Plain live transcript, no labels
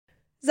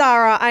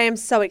Zara, I am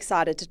so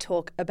excited to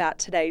talk about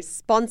today's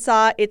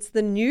sponsor. It's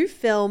the new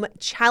film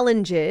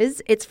Challenges.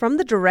 It's from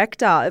the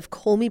director of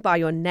Call Me By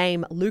Your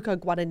Name, Luca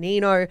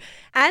Guadagnino,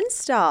 and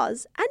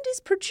stars and is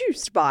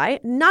produced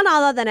by none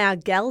other than our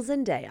gal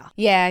Zendaya.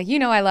 Yeah, you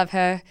know I love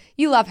her.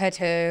 You love her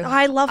too.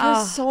 I love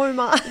her so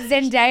much.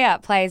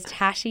 Zendaya plays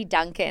Tashi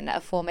Duncan,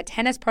 a former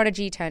tennis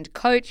prodigy turned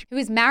coach who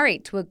is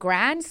married to a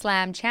Grand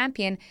Slam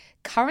champion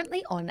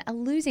currently on a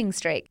losing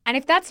streak. And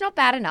if that's not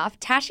bad enough,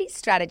 Tashi's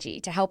strategy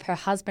to help her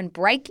husband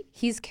break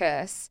his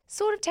curse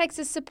sort of takes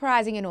a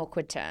surprising and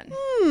awkward turn.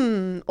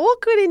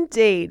 Awkward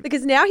indeed,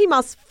 because now he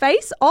must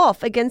face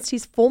off against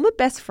his former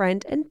best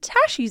friend and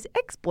Tashi's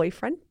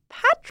ex-boyfriend,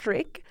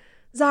 Patrick.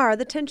 Zara,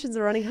 the tensions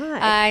are running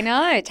high. I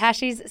know.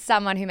 Tashi's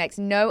someone who makes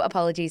no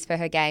apologies for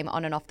her game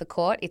on and off the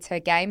court. It's her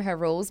game, her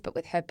rules, but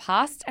with her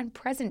past and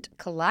present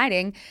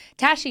colliding,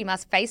 Tashi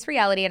must face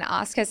reality and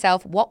ask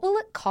herself, what will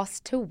it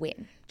cost to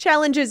win?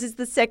 Challenges is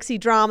the sexy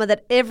drama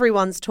that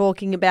everyone's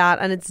talking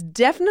about, and it's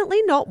definitely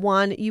not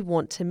one you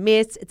want to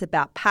miss. It's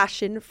about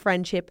passion,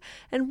 friendship,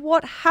 and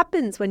what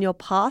happens when your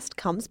past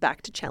comes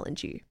back to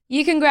challenge you.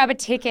 You can grab a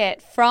ticket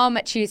from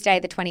Tuesday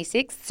the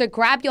 26th, so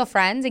grab your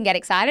friends and get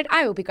excited.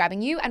 I will be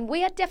grabbing you, and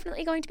we are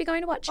definitely going to be going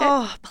to watch it.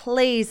 Oh,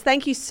 please.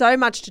 Thank you so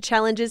much to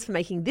Challenges for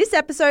making this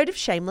episode of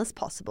Shameless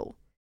possible.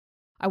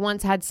 I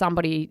once had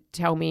somebody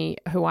tell me,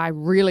 who I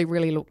really,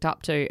 really looked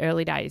up to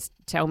early days,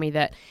 tell me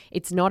that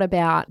it's not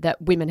about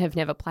that women have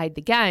never played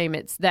the game.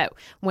 It's that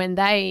when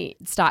they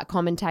start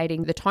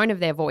commentating, the tone of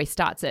their voice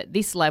starts at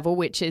this level,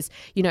 which is,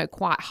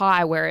 quite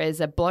high,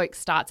 whereas a bloke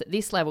starts at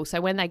this level. So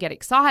when they get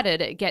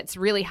excited, it gets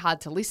really hard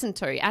to listen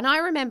to. And I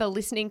remember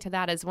listening to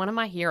that as one of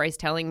my heroes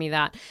telling me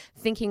that,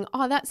 thinking,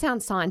 oh, that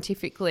sounds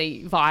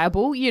scientifically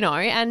viable,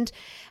 and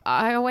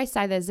I always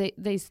say there's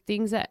these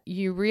things that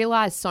you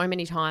realize so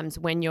many times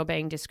when you're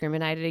being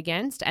discriminated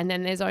against, and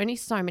then there's only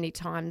so many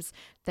times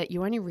that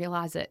you only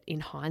realize it in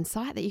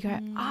hindsight that you go,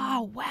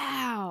 oh,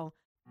 wow.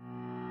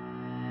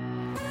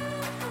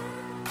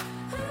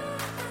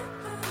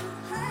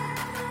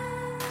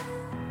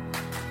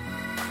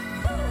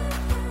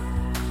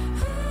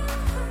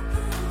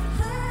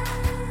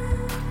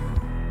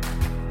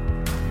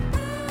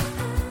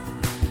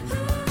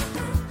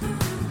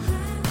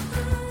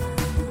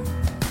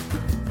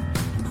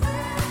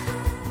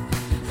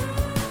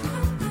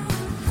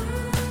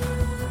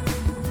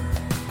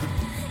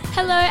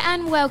 Hello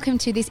and welcome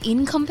to this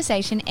In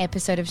Conversation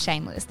episode of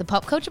Shameless, the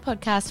pop culture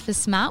podcast for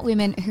smart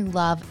women who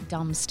love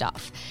dumb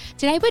stuff.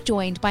 Today we're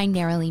joined by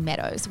Neroli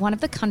Meadows, one of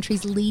the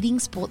country's leading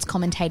sports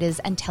commentators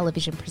and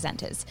television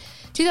presenters.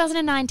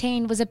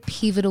 2019 was a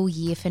pivotal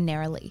year for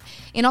Neroli.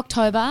 In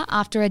October,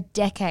 after a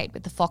decade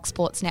with the Fox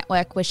Sports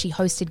Network where she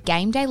hosted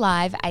Game Day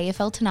Live,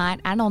 AFL Tonight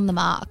and On the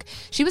Mark,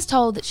 she was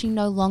told that she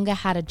no longer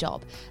had a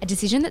job, a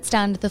decision that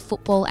stunned the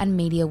football and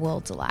media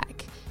worlds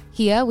alike.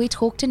 Here, we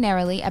talk to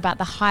Neroli about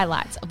the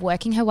highlights of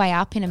working her way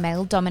up in a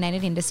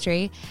male-dominated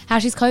industry, how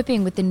she's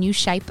coping with the new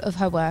shape of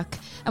her work,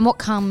 and what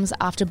comes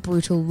after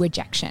brutal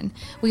rejection.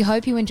 We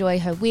hope you enjoy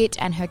her wit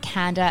and her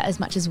candour as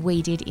much as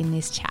we did in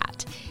this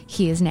chat.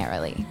 Here's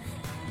Neroli.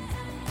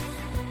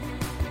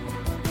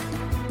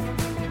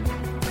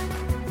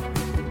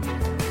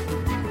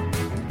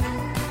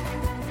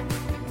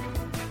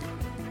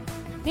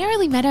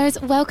 Neroli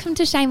Meadows, welcome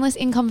to Shameless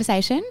In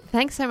Conversation.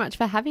 Thanks so much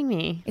for having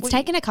me. It's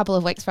taken a couple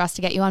of weeks for us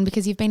to get you on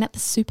because you've been at the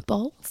Super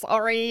Bowl.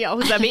 Sorry, I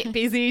was a bit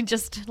busy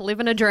just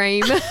living a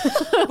dream.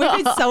 We've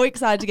been so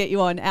excited to get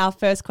you on. Our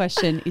first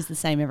question is the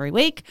same every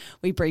week.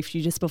 We briefed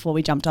you just before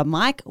we jumped on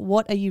mic.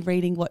 What are you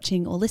reading,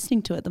 watching or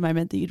listening to at the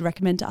moment that you'd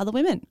recommend to other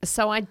women?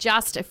 So I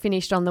just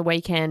finished on the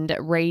weekend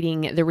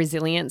reading The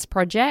Resilience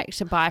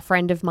Project by a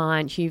friend of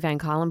mine, Hugh Van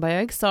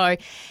Cuylenburg. So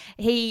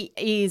he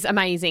is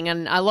amazing,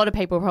 and a lot of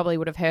people probably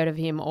would have heard of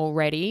him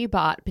already,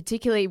 but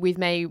particularly with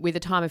me with a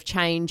time of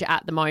change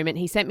at the moment,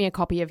 he sent me a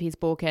copy of his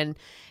book, and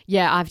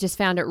yeah, I've just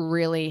found it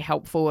really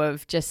helpful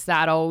of just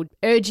that old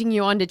urging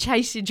you on to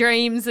chase your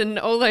dreams and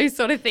all those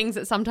sort of things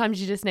that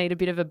sometimes you just need a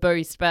bit of a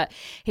boost. But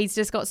he's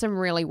just got some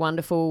really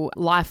wonderful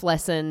life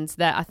lessons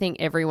that I think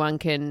everyone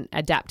can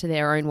adapt to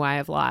their own way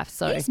of life.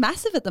 So he's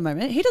massive at the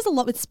moment. He does a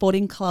lot with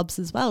sporting clubs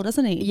as well,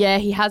 doesn't he? Yeah,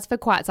 he has for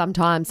quite some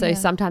time. So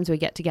sometimes we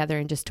get together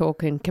and just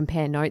talk and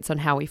compare notes on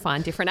how we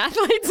find different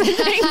athletes and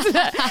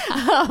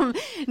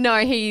things. No,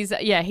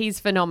 he's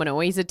phenomenal.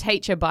 He's a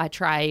teacher by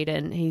trade,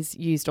 and he's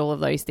used all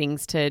of those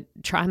things to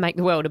try and make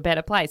the world a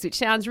better place, which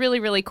sounds really,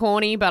 really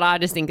corny, but I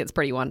just think it's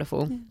pretty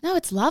wonderful. No,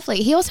 it's lovely.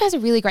 He also has a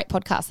really great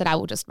podcast that I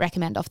will just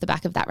recommend off the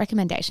back of that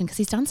recommendation because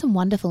he's done some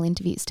wonderful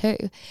interviews too.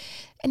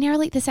 And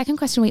Neroli, the second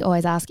question we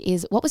always ask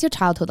is, what was your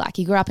childhood like?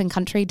 You grew up in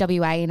country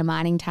WA in a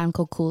mining town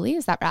called Cooley,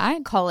 is that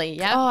right? Collie,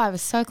 yeah. Oh, I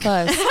was so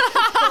close.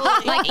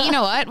 Like, you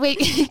know what?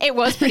 It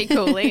was pretty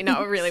Cooley.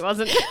 No, it really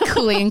wasn't.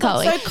 Cooley and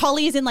Collie. So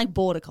Collie is in like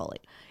border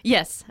collie.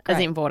 Yes, as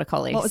in border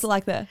collies. What was it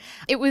like there?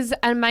 It was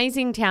an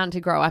amazing town to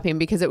grow up in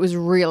because it was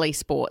really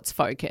sports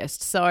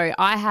focused. So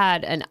I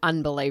had an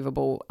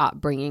unbelievable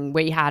upbringing.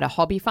 We had a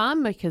hobby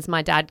farm because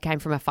my dad came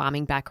from a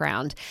farming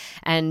background,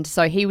 and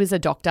so he was a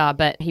doctor,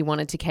 but he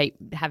wanted to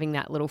keep having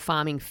that that little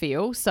farming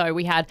feel. So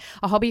we had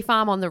a hobby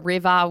farm on the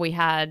river.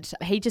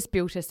 He just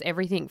built us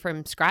everything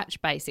from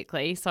scratch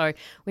basically. So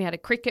we had a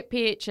cricket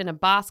pitch and a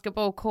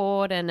basketball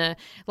court and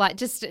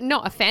just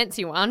not a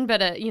fancy one,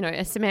 but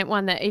a cement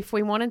one that if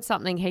we wanted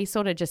something, he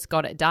sort of just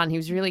got it done. He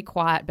was really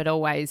quiet, but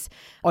always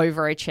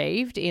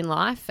overachieved in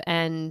life.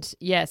 And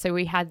yeah, so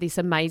we had this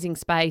amazing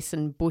space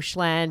and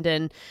bushland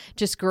and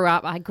just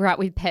I grew up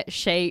with pet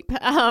sheep.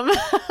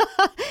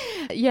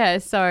 Yeah,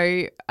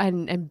 so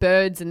and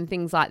birds and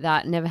things like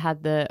that. Never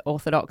had the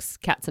orthodox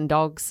cats and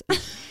dogs.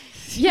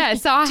 Yeah,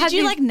 so I Did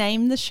you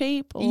name the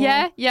sheep? Or?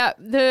 Yeah.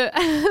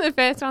 The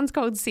first one's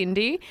called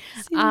Cindy.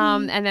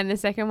 And then the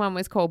second one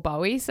was called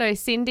Bowie. So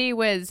Cindy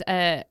was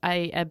a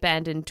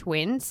abandoned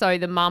twin. So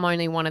the mum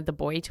only wanted the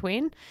boy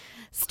twin.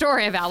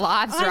 Story of our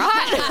lives,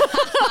 right?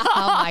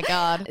 Oh my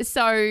God.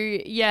 So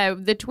yeah,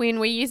 the twin,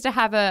 we used to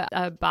have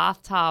a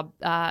bathtub,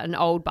 an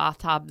old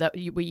bathtub that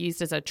we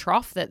used as a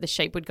trough that the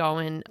sheep would go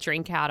and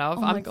drink out of.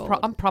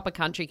 I'm proper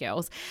country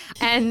girls.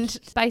 And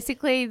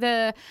basically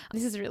this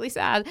is really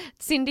sad,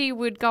 Cindy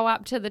would go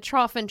up to the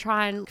trough and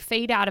try and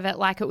feed out of it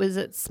like it was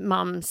its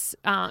mum's.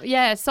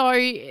 So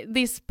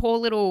this poor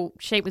little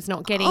sheep was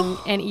not getting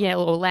any,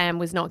 or lamb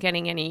was not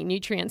getting any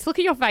nutrients. Look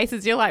at your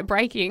faces, you're like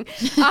breaking.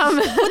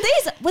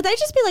 Would they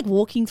just be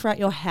walking throughout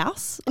your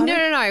house?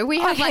 No. We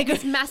have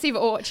this massive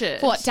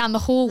orchard. What, down the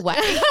hallway? I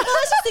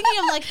was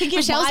just thinking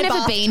Michelle's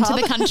never been to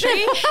the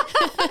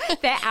country.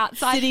 They're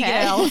outside city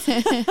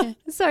girls.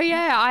 So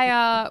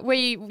yeah,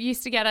 we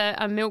used to get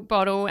a milk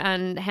bottle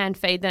and hand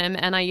feed them,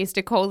 and I used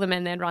to call them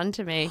and they'd run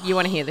to me. You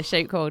want to hear the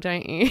sheep call,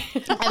 don't you?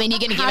 I mean, you're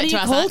going to give How it to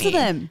us, call aren't to you?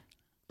 them?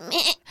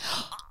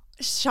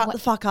 Shut the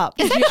fuck up.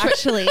 Did you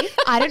actually?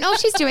 I don't know if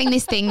she's doing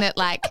this thing that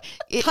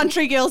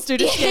Country girls do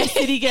to scare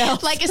city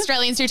girls. like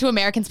Australians do to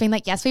Americans, being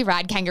like, yes, we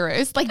ride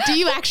kangaroos. Do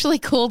you actually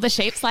call the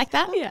sheeps like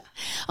that? Yeah.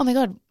 Oh my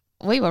God.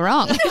 We were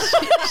wrong.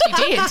 She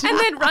did. And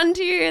they'd run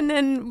to you and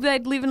then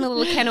they'd live in a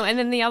little kennel. And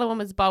then the other one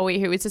was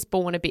Bowie, who was just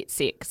born a bit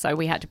sick. So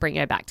we had to bring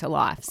her back to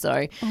life.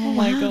 So oh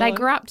my God. They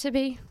grew up to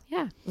be,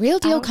 real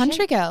deal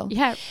country girl.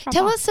 Yeah.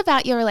 Tell us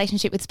about your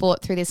relationship with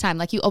sport through this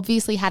time. You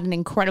obviously had an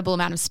incredible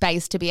amount of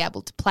space to be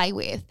able to play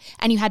with,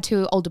 and you had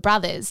two older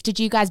brothers.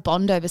 Did you guys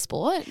bond over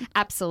sport?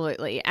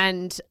 Absolutely.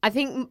 And I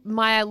think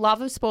my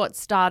love of sport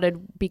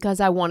started because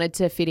I wanted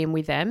to fit in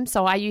with them.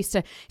 So I used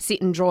to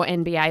sit and draw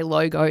NBA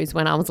logos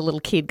when I was a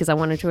little kid because I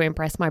wanted to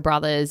impress my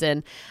brothers,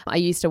 and I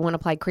used to want to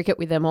play cricket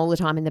with them all the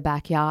time in the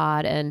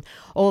backyard and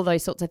all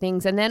those sorts of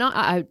things. And then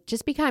I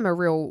just became a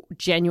real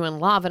genuine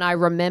love, and I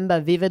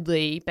remember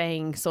vividly being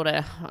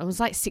I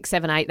was 6,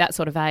 7, 8, that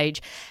sort of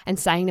age, and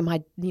saying to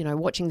my,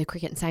 watching the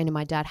cricket and saying to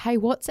my dad, hey,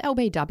 what's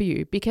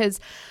LBW? Because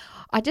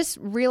I just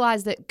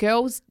realised that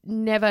girls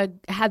never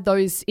had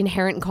those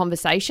inherent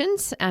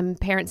conversations, and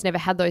parents never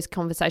had those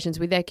conversations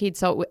with their kids.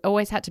 So it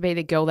always had to be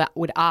the girl that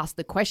would ask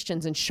the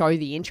questions and show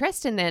the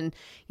interest. And then,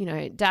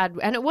 Dad,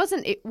 and it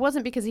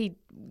wasn't because he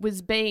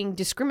was being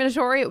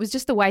discriminatory. It was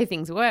just the way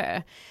things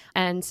were.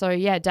 And so,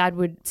 yeah, Dad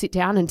would sit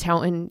down and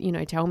tell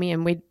me,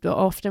 and we'd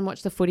often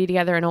watch the footy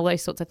together and all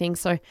those sorts of things.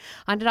 So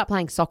I ended up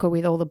playing soccer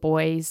with all the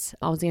boys.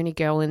 I was the only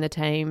girl in the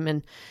team,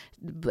 and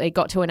it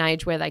got to an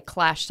age where they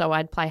clashed, so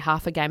I'd play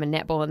half a game of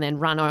netball and then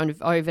run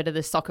over to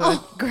the soccer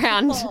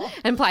ground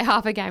and play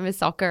half a game of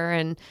soccer.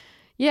 And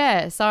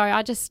yeah, so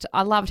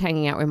I loved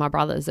hanging out with my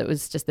brothers. It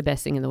was just the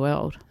best thing in the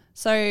world.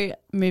 So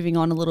moving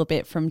on a little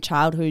bit from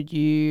childhood,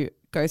 you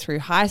go through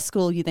high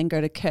school, you then go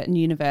to Curtin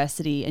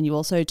University, and you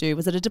also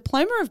was it a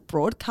diploma of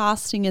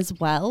broadcasting as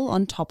well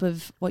on top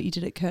of what you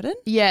did at Curtin?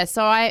 Yeah,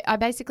 so I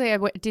basically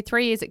did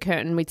 3 years at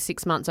Curtin with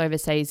 6 months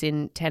overseas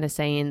in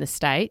Tennessee in the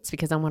States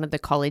because I wanted the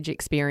college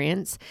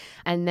experience.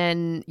 And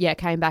then,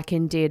 came back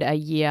and did a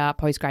year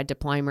postgrad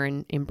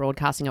diploma in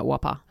broadcasting at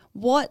WAPA.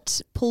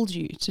 What pulled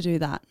you to do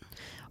that?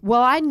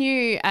 Well, I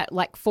knew at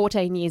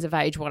 14 years of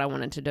age what I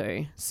wanted to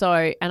do.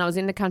 So, and I was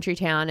in the country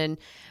town, and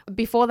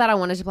before that I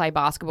wanted to play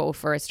basketball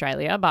for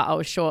Australia, but I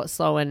was short,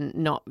 slow and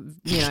not,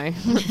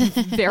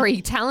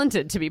 very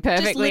talented, to be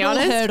perfectly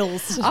honest.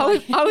 Hurdles.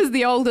 I was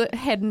the older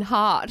head and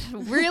heart,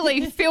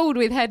 really filled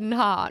with head and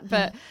heart.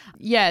 But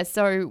yeah,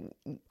 so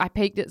I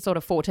peaked at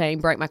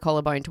 14, broke my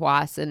collarbone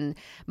twice, and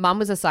Mum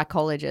was a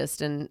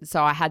psychologist, and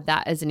so I had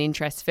that as an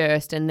interest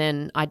first, and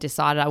then I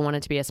decided I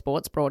wanted to be a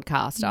sports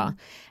broadcaster.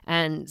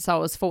 And so I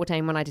was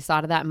 14 when I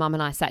decided that. Mum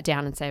and I sat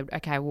down and said,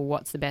 okay, well,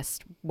 what's the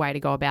best way to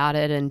go about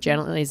it? And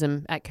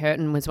journalism at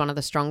Curtin was one of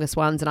the strongest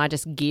ones, and I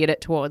just geared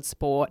it towards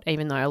sport,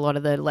 even though a lot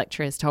of the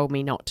lecturers told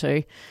me not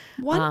to.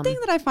 One thing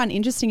that I find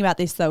interesting about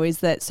this, though, is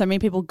that so many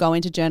people go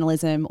into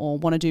journalism or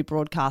want to do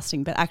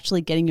broadcasting, but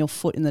actually getting your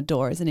foot in the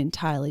door is an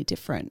entirely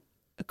different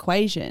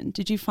equation.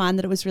 Did you find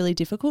that it was really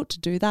difficult to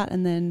do that?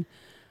 And then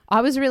I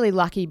was really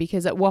lucky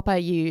because at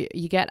WAPA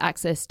you get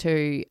access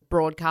to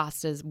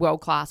broadcasters,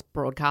 world-class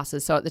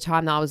broadcasters. So at the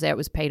time that I was there, it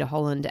was Peter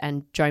Holland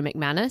and Joe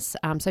McManus.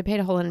 So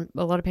Peter Holland,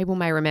 a lot of people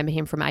may remember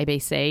him from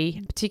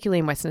ABC, particularly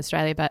in Western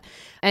Australia,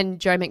 and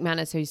Joe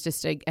McManus, who's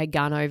just a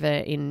gun over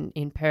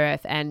in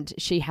Perth, and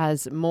she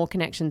has more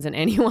connections than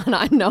anyone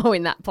I know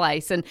in that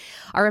place. And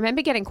I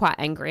remember getting quite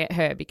angry at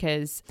her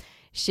because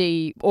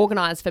she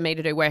organised for me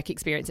to do work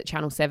experience at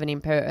Channel 7 in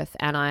Perth,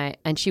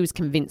 and she was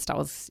convinced I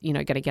was,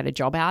 going to get a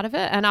job out of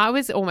it. And I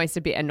was almost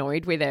a bit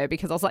annoyed with her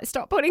because I was like,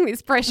 stop putting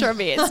this pressure on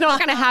me. It's not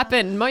going to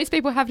happen. Most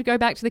people have to go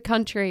back to the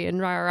country and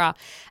rah, rah, rah.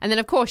 And then,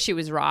 of course, she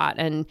was right.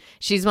 And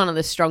she's one of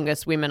the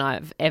strongest women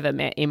I've ever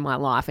met in my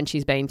life. And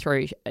she's been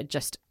through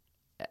just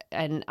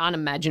an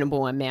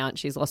unimaginable amount.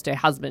 She's lost her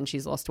husband.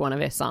 She's lost one of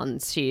her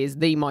sons. She is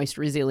the most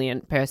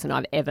resilient person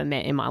I've ever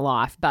met in my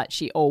life, but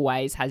she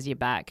always has your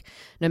back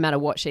no matter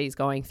what she's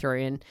going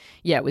through. And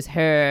yeah, it was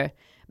her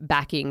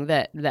backing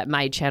that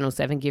made Channel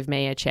 7 give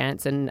me a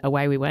chance, and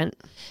away we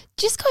went.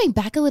 Just going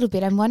back a little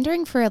bit, I'm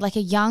wondering for like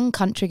a young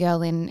country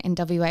girl in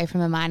WA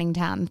from a mining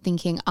town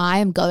thinking, I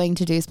am going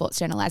to do sports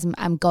journalism,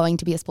 I'm going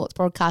to be a sports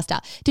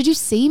broadcaster. Did you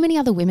see many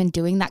other women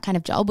doing that kind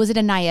of job? Was it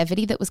a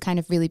naivety that was kind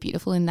of really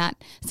beautiful in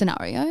that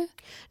scenario?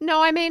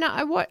 No, I mean,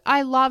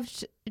 I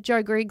loved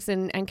Joe Griggs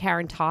and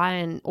Karen Tye,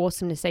 and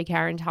awesome to see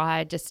Karen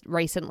Tye just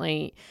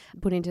recently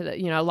put into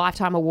the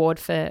Lifetime Award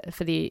for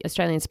the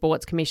Australian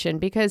Sports Commission,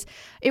 because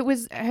it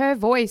was her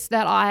voice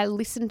that I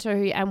listened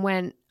to and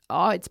went,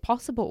 oh, it's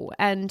possible.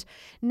 And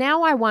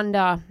now I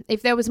wonder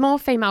if there was more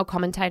female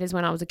commentators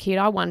when I was a kid,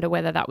 I wonder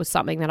whether that was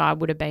something that I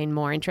would have been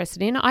more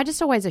interested in. I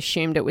just always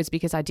assumed it was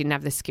because I didn't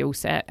have the skill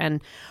set.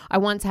 And I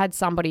once had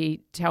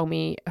somebody tell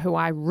me, who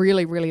I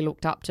really, really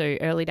looked up to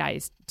early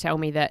days, tell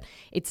me that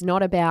it's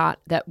not about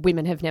that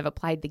women have never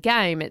played the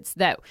game. It's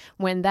that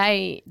when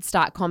they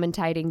start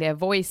commentating, their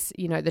voice,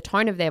 the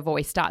tone of their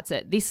voice starts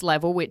at this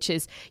level, which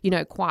is,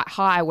 quite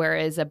high,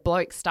 whereas a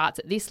bloke starts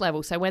at this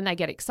level. So when they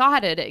get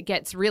excited, it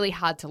gets really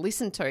hard to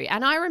listen to.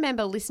 And I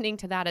remember listening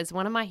to that as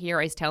one of my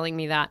heroes telling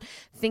me that,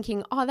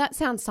 thinking, oh, that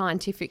sounds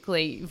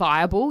scientifically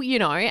viable,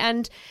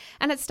 and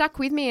it stuck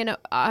with me. And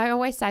I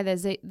always say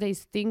there's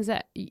these things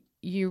that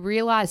you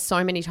realize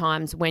so many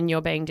times when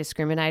you're being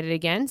discriminated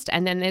against,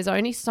 and then there's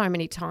only so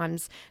many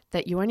times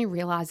that you only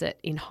realize it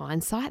in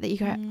hindsight, that you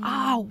go,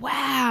 oh,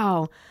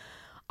 wow,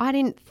 I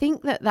didn't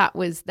think that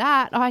was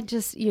that. I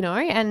just,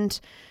 and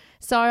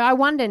so I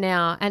wonder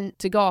now, and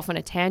to go off on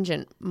a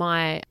tangent,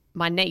 my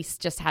niece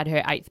just had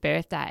her 8th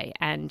birthday,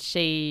 and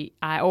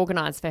I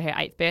organised for her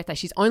 8th birthday.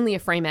 She's only a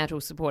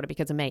Fremantle supporter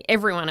because of me.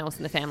 Everyone else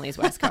in the family is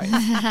West Coast.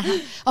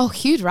 Oh,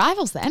 huge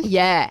rivals then.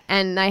 Yeah,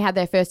 and they had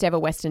their first ever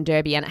Western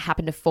Derby, and it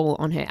happened to fall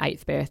on her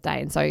 8th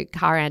birthday. And so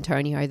Cara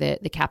Antonio,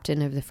 the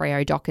captain of the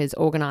Freo Dockers,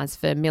 organised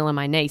for Milla,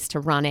 my niece, to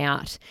run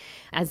out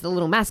as the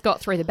little mascot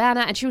through the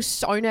banner. And she was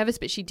so nervous,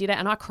 but she did it,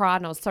 and I cried,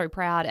 and I was so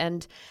proud.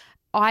 And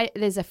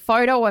there's a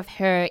photo of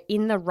her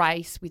in the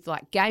race with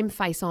like game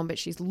face on, but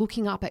she's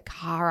looking up at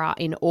Cara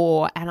in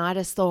awe. And I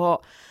just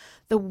thought,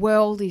 the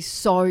world is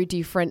so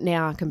different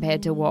now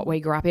compared to what we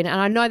grew up in. And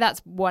I know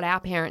that's what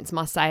our parents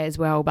must say as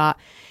well, but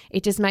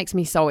it just makes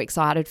me so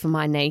excited for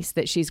my niece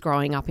that she's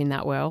growing up in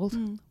that world.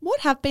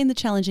 What have been the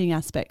challenging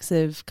aspects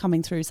of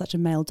coming through such a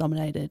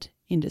male-dominated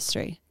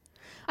industry?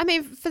 I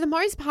mean, for the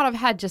most part, I've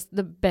had just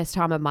the best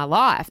time of my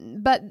life,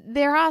 but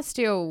there are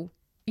still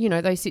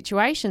those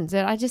situations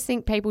that I just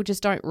think people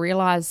just don't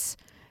realise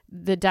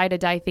the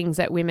day-to-day things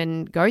that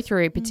women go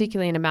through,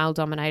 particularly in a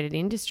male-dominated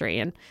industry.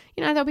 And,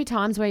 there'll be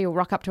times where you'll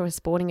rock up to a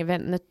sporting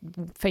event and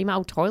the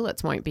female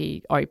toilets won't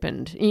be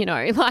opened,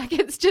 like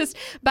it's just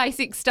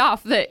basic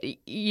stuff that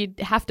you'd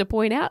have to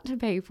point out to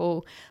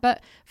people.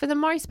 But for the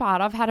most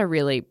part, I've had a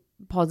really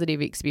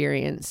positive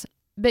experience.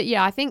 But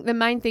yeah, I think the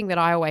main thing that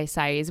I always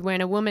say is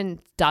when a woman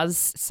does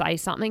say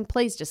something,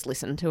 please just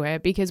listen to her,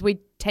 because we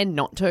tend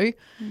not to.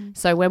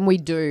 So when we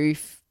do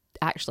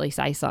actually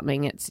say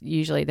something, it's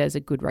usually there's a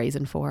good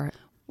reason for it.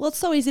 Well, it's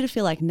so easy to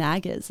feel like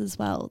naggers as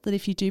well, that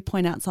if you do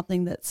point out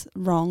something that's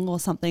wrong or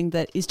something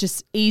that is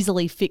just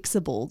easily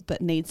fixable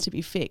but needs to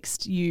be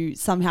fixed, you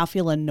somehow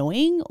feel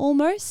annoying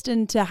almost,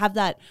 and to have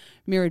that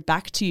mirrored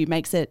back to you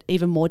makes it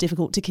even more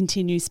difficult to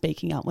continue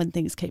speaking up when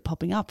things keep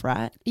popping up,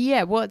 right?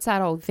 Yeah, well, it's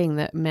that old thing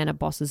that men are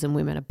bosses and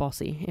women are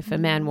bossy. If a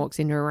man walks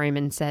into a room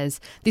and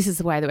says, this is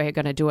the way that we're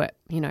going to do it,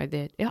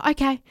 they're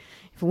okay.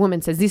 If a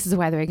woman says, this is the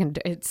way that we're going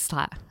to do it, it's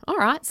like, all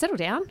right, settle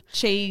down.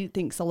 She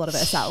thinks a lot of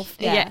herself.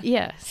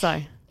 Yeah.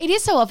 So it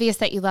is so obvious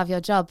that you love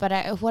your job,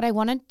 but what I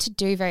wanted to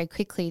do very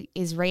quickly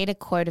is read a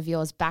quote of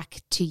yours back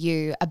to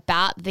you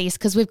about this,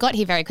 because we've got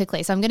here very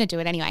quickly, so I'm going to do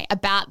it anyway,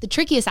 about the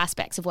trickiest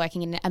aspects of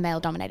working in a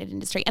male-dominated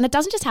industry. And it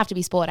doesn't just have to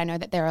be sport. I know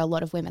that there are a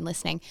lot of women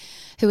listening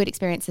who would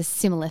experience a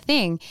similar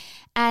thing.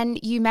 And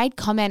you made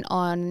comment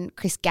on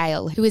Chris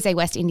Gayle, who is a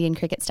West Indian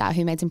cricket star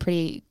who made some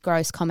pretty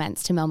gross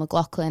comments to Mel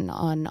McLaughlin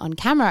on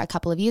camera a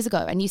couple of years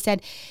ago. And you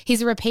said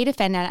he's a repeat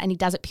offender and he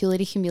does it purely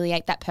to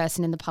humiliate that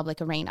person in the public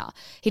arena.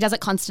 He does it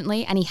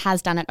constantly and he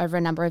has done it over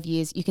a number of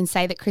years. You can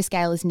say that Chris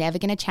Gayle is never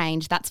going to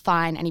change. That's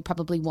fine, and he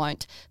probably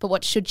won't. But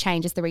what should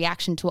change is the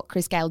reaction to what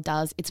Chris Gayle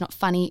does. It's not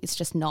funny. It's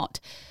just not.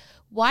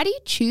 Why do you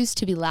choose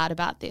to be loud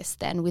about this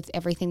then, with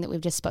everything that we've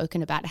just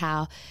spoken about,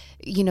 how,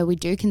 you know, we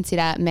do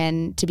consider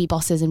men to be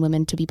bosses and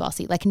women to be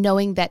bossy, like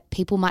knowing that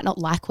people might not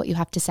like what you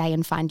have to say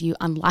and find you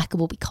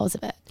unlikable because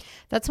of it?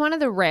 That's one of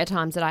the rare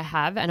times that I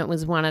have, and it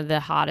was one of the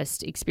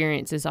hardest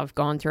experiences I've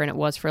gone through, and it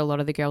was for a lot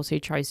of the girls who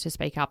chose to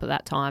speak up at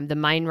that time. The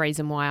main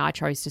reason why I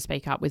chose to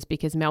speak up was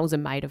because Mel's a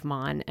mate of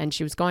mine, and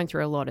she was going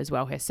through a lot as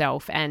well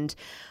herself, and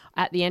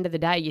at the end of the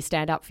day, you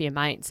stand up for your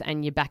mates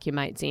and you back your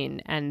mates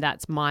in. And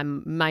that's my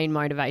main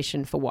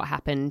motivation for what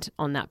happened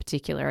on that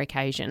particular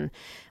occasion.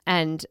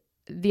 And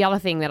the other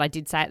thing that I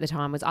did say at the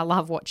time was I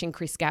love watching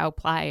Chris Gayle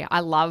play. I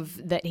love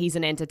that he's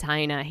an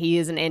entertainer. He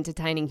is an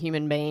entertaining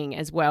human being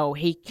as well.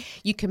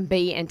 You can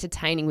be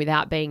entertaining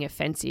without being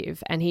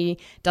offensive, and he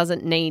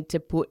doesn't need to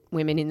put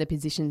women in the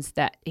positions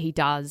that he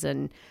does.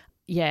 And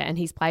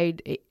he's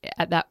played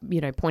at that,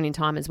 you know, point in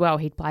time as well.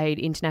 He'd played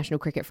international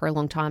cricket for a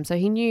long time. So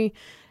he knew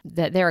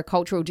that there are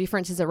cultural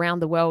differences around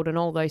the world and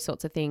all those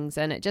sorts of things.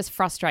 And it just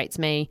frustrates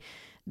me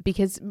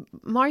because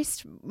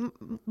most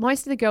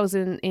of the girls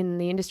in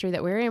the industry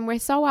that we're in, we're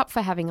so up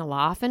for having a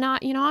laugh. And,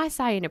 I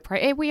say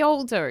we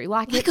all do.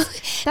 Like, isn't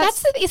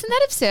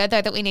that absurd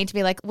though, that we need to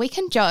be like, we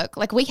can joke,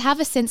 like we have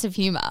a sense of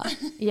humour.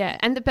 Yeah.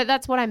 But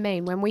that's what I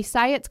mean. When we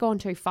say it's gone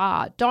too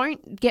far,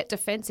 don't get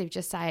defensive.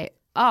 Just say,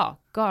 oh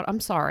God, I'm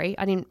sorry.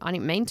 I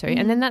didn't mean to.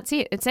 And then that's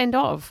it. It's end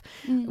of.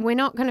 We're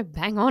not going to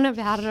bang on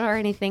about it or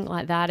anything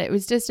like that. It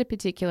was just a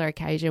particular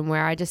occasion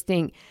where I just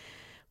think,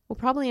 well,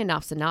 probably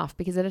enough's enough,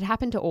 because it had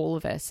happened to all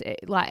of us.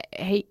 It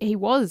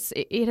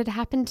had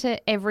happened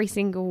to every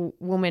single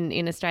woman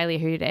in Australia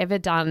who'd ever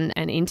done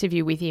an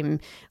interview with him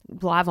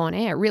live on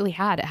air. It really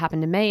had. It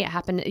happened to me. It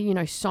happened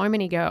to, so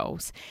many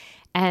girls.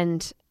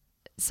 And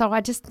so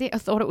I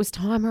thought it was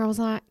time where I was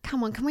like,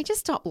 come on, can we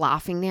just stop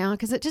laughing now?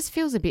 Because it just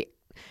feels a bit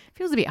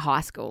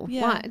high school.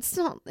 Yeah. Like,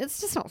 it's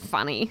just not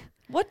funny.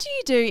 What do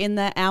you do in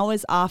the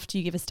hours after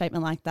you give a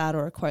statement like that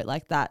or a quote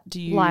like that?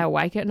 Do you lie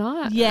awake at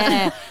night?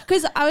 Yeah,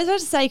 because I was about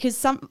to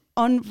say,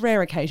 on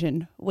rare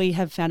occasion we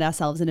have found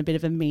ourselves in a bit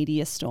of a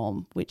media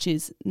storm, which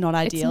is not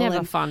ideal. It's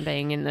never fun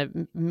being in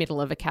the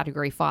middle of a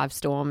Category 5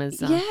 storm.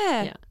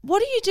 Yeah. What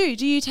do you do?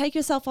 Do you take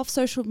yourself off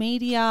social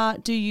media?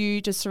 Do you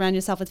just surround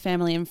yourself with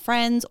family and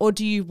friends, or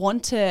do you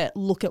want to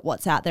look at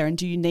what's out there, and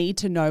do you need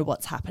to know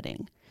what's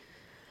happening?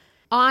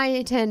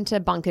 I tend to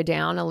bunker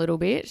down a little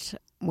bit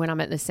when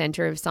I'm at the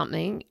centre of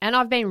something, and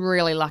I've been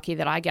really lucky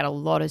that I get a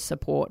lot of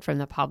support from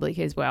the public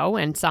as well.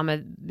 And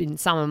in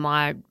some of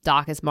my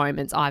darkest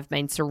moments, I've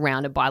been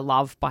surrounded by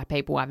love by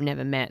people I've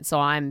never met. So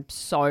I'm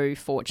so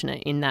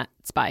fortunate in that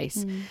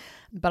space.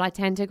 But I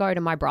tend to go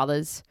to my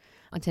brothers.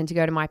 I tend to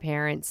go to my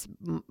parents.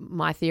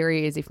 My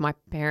theory is if my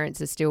parents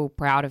are still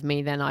proud of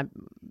me, then I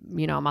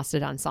must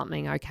have done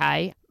something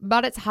okay.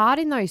 But it's hard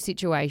in those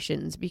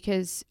situations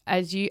because,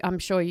 I'm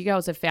sure you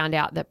girls have found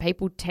out, that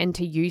people tend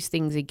to use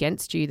things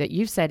against you that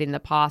you've said in the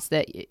past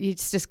that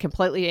it's just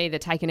completely either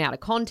taken out of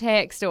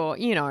context or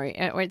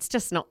it's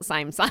just not the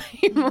same.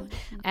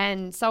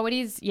 And so it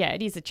is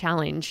a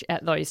challenge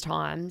at those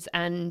times.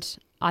 And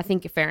I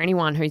think for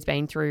anyone who's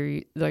been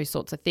through those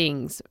sorts of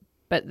things,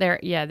 but there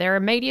are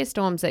media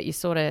storms that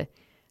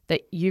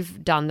that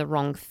you've done the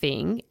wrong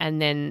thing,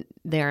 and then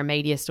there are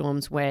media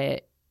storms where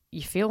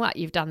you feel like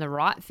you've done the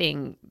right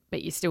thing,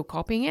 but you're still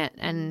copying it,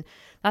 and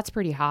that's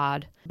pretty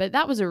hard. But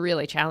that was a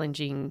really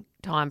challenging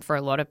time for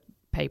a lot of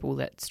people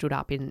that stood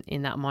up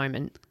in that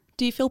moment.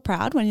 Do you feel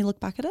proud when you look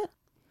back at it?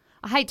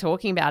 I hate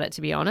talking about it,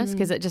 to be honest,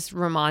 because it just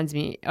reminds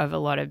me of a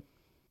lot of,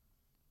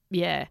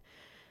 it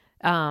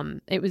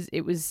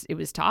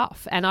was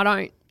tough, and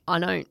I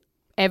don't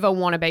ever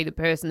want to be the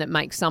person that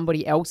makes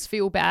somebody else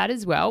feel bad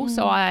as well.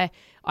 So I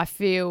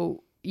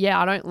feel,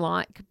 I don't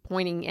like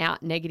pointing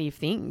out negative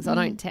things. I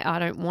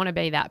don't want to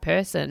be that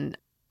person.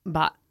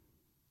 But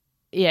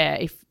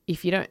if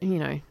you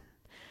don't,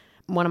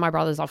 one of my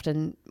brothers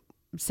often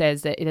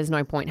says that there's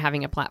no point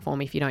having a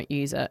platform if you don't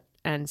use it.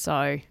 And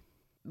so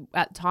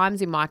at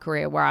times in my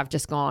career where I've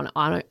just gone,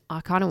 I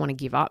kind of want to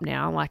give up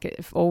now. Like,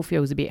 it all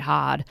feels a bit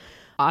hard.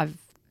 I've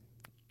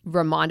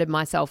reminded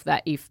myself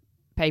that if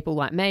people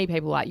like me,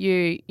 people like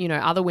you,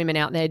 other women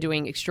out there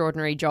doing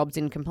extraordinary jobs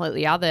in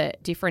completely other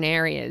different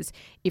areas,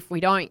 if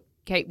we don't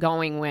keep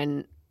going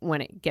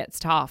when it gets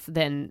tough,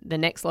 then the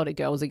next lot of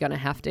girls are going to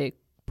have to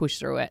push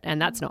through it,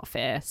 and that's not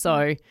fair.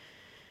 So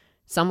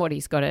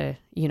somebody's got to,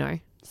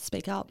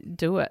 speak up,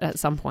 do it at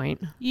some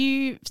point.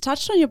 You've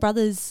touched on your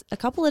brothers a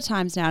couple of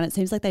times now, and it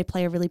seems like they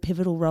play a really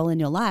pivotal role in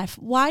your life.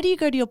 Why do you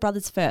go to your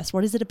brothers first?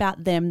 What is it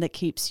about them that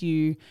keeps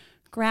you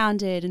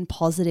grounded and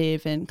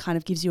positive and kind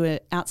of gives you an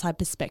outside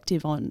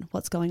perspective on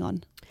what's going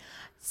on?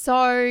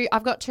 So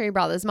I've got two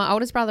brothers. My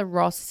oldest brother,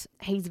 Ross,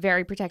 he's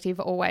very protective,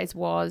 always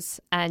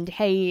was. And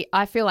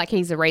I feel like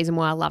he's the reason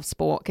why I love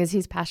sport, because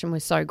his passion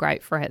was so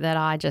great for it that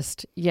I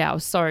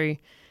was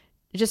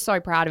so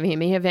proud of him.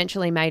 He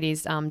eventually made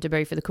his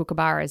debut for the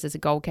Kookaburras as a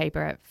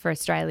goalkeeper for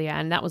Australia,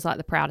 and that was like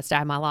the proudest day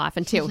of my life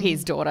until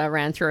his daughter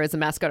ran through as a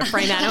mascot of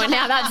Fremantle, and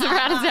now that's the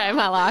proudest day of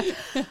my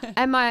life.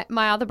 And my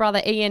other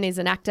brother, Ian, is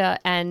an actor,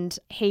 and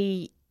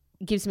he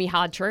gives me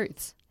hard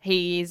truths.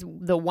 He is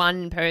the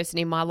one person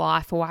in my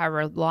life who I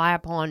rely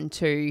upon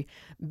to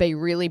be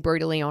really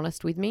brutally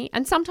honest with me.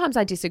 And sometimes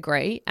I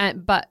disagree,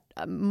 but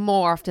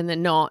more often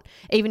than not,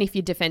 even if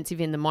you're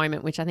defensive in the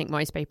moment, which I think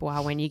most people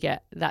are when you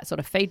get that sort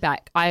of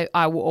feedback,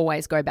 I will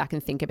always go back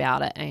and think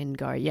about it and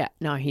go, yeah,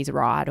 no, he's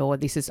right, or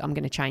I'm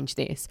going to change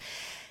this.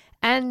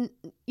 And,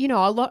 you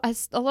know, a lot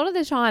of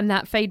the time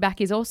that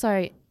feedback is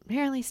also,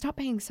 Marilee, stop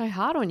being so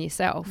hard on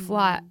yourself.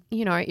 Like,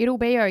 you know, it'll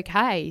be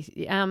okay.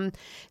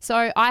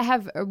 So I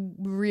have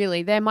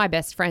they're my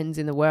best friends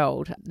in the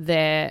world.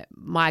 They're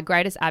my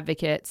greatest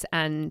advocates,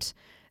 and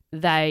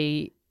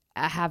they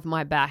have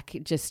my back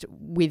just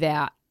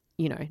without,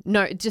 you know,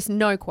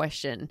 no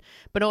question.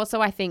 But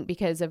also I think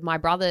because of my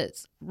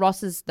brother's,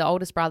 the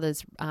oldest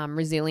brother's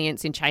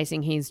resilience in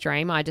chasing his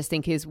dream, I just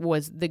think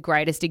was the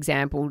greatest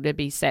example to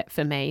be set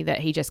for me, that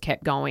he just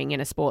kept going in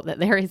a sport that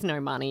there is no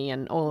money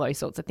and all those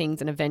sorts of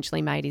things, and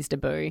eventually made his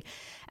debut.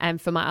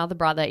 And for my other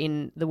brother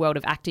in the world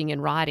of acting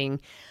and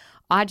writing,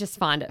 I just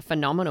find it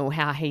phenomenal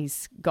how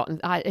he's gotten,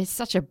 it's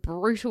such a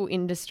brutal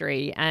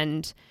industry,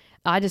 and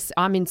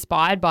I'm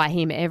inspired by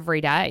him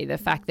every day. The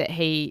fact that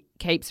he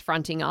keeps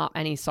fronting up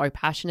and he's so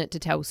passionate to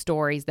tell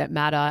stories that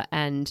matter,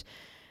 and,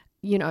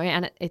 you know,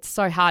 and it's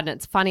so hard. And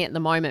it's funny at the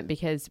moment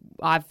because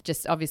I've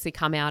just obviously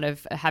come out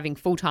of having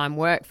full-time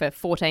work for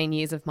 14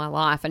 years of my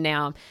life, and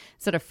now I'm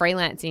sort of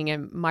freelancing,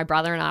 and my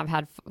brother and I have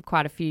had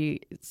quite a few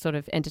sort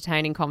of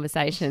entertaining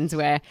conversations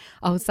where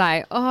I'll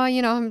say, oh,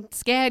 you know, I'm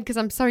scared because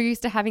I'm so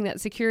used to having that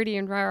security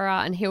and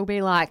rah, and he'll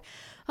be like,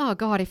 oh,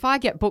 God, if I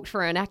get booked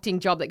for an acting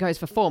job that goes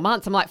for 4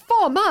 months, I'm like,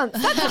 4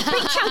 months? That's a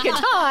big chunk of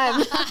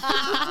time.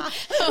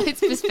 Oh,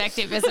 it's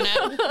perspective, isn't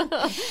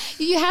it?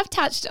 You have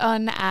touched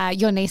on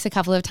your niece a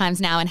couple of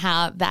times now, and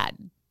how that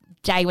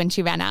day when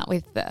she ran out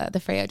with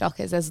the Freo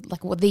Dockers as like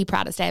the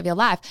proudest day of your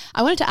life.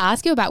 I wanted to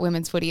ask you about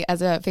women's footy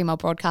as a female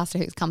broadcaster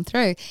who's come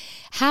through.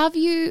 How have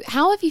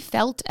you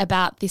felt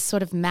about this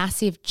sort of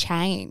massive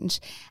change,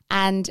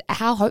 and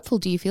how hopeful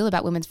do you feel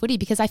about women's footy?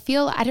 Because I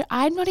feel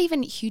I'm not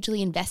even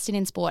hugely invested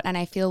in sport, and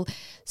I feel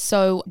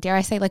so, dare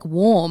I say, like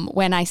warm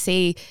when I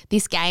see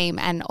this game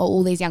and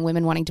all these young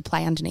women wanting to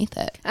play underneath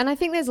it. And I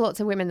think there's lots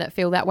of women that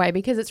feel that way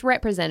because it's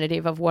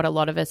representative of what a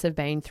lot of us have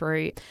been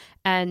through,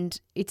 and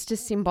it's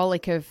just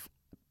symbolic of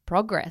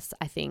progress,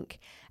 I think.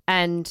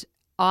 And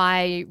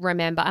I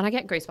remember, and I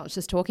get goosebumps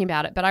just talking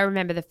about it, but I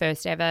remember the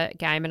first ever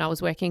game, and I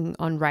was working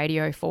on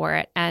radio for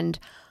it, and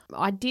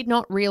I did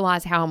not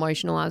realise how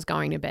emotional I was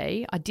going to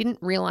be. I didn't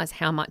realise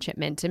how much it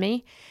meant to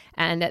me.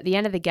 And at the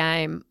end of the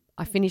game,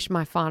 I finished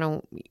my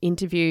final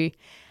interview.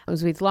 I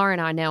was with Lauren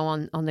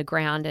Arnell on the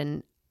ground,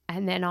 and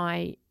then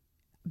I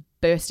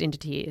burst into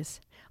tears.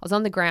 I was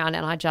on the ground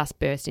and I just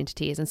burst into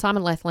tears. And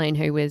Simon Lethlean,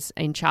 who was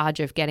in charge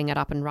of getting it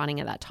up and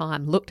running at that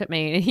time, looked at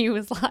me and he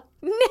was like,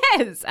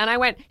 Nez! And I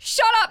went,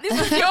 shut up, this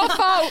is your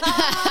fault.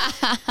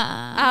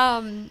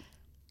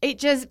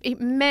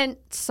 It meant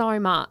so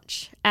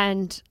much.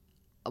 And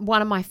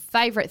one of my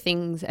favourite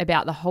things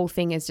about the whole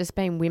thing is just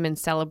being women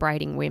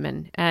celebrating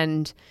women.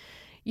 And,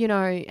 you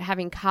know,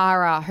 having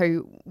Cara,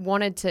 who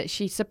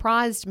she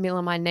surprised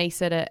Mila, my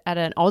niece, at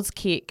an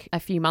Auskick a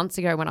few months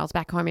ago when I was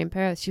back home in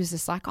Perth. She was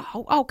just like,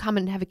 oh, I'll come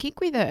and have a kick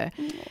with her,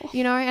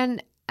 you know,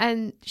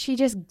 and she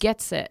just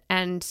gets it.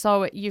 And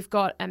so you've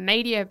got a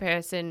media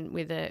person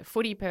with a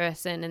footy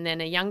person and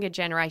then a younger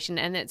generation,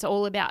 and it's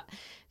all about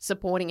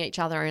supporting each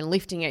other and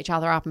lifting each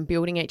other up and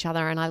building each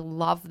other. And I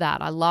love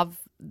that. I love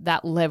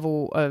that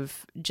level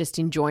of just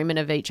enjoyment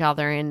of each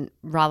other, and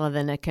rather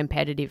than a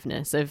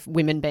competitiveness of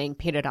women being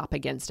pitted up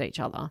against each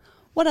other.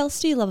 What else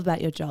do you love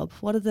about your job?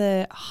 What are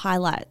the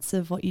highlights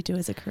of what you do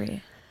as a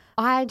career?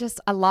 I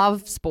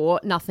love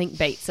sport. Nothing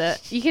beats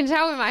it. You can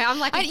tell I'm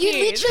like a kid.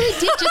 You literally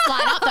did just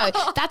light up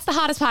though. That's the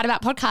hardest part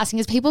about podcasting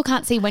is people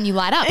can't see when you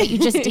light up, but you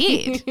just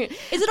did.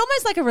 Is it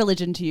almost like a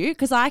religion to you?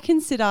 Because I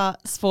consider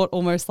sport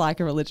almost like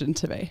a religion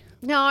to me.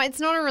 No, it's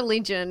not a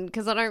religion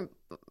because I'm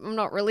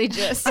not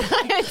religious.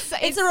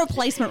 it's a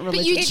replacement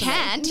religion. But you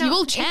chant. You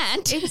will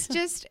chant. It's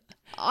just,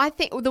 I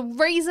think the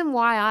reason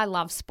why I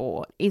love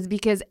sport is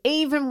because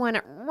even when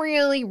it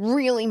really,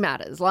 really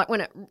matters, like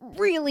when it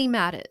really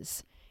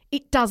matters,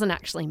 it doesn't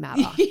actually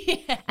matter.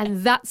 Yeah.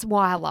 And that's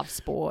why I love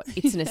sport.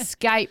 It's an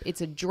escape. It's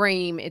a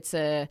dream. It's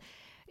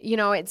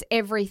it's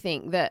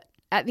everything that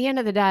at the end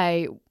of the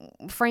day,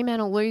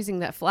 Fremantle losing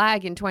that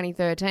flag in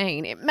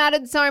 2013, it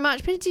mattered so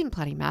much, but it didn't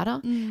bloody matter.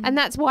 And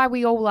that's why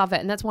we all love it.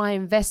 And that's why I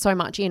invest so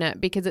much in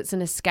it, because it's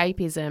an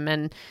escapism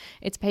and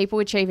it's people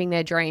achieving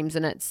their dreams.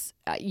 And it's,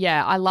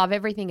 I love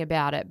everything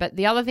about it. But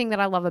the other thing that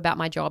I love about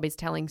my job is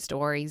telling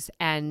stories,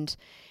 and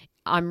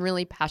I'm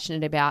really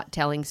passionate about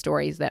telling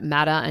stories that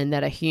matter and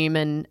that are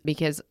human,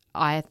 because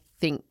I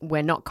think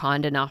we're not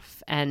kind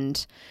enough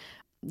and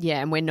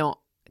we're not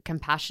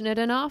compassionate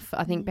enough.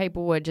 I think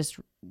people would just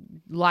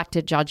like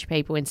to judge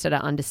people instead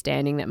of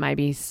understanding that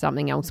maybe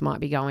something else might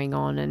be going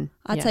on. And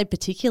I'd say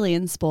particularly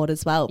in sport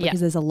as well, because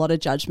there's a lot of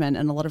judgment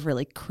and a lot of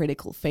really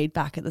critical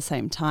feedback at the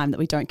same time, that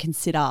we don't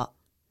consider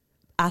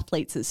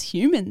athletes as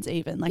humans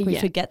even. Like we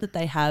forget that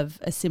they have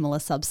a similar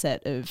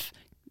subset of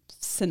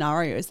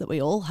scenarios that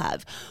we all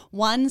have.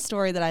 One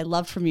story that I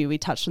loved from you, we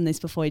touched on this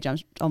before you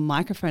jumped on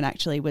microphone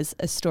actually, was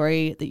a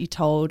story that you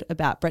told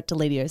about Brett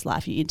Delidio's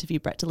life. You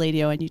interviewed Brett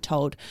Delidio and you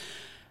told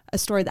a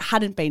story that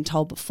hadn't been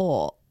told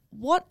before.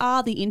 What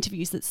are the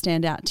interviews that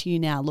stand out to you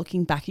now,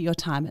 looking back at your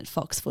time at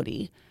Fox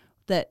Footy,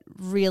 that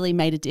really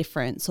made a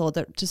difference or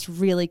that just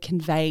really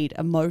conveyed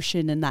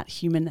emotion and that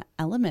human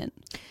element?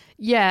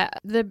 Yeah,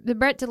 the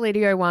Brett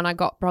Delidio one, I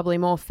got probably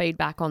more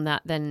feedback on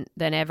that than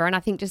ever. And I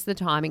think just the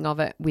timing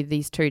of it with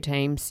these two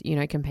teams, you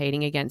know,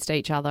 competing against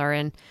each other.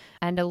 And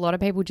a lot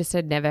of people just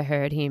had never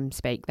heard him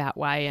speak that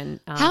way. And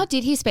how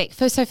did he speak?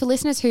 So for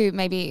listeners who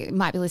maybe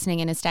might be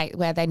listening in a state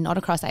where they're not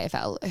across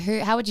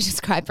AFL, how would you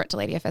describe Brett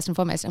Delidio first and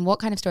foremost? And what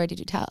kind of story did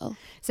you tell?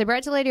 So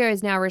Brett Delidio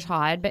is now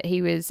retired, but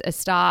he was a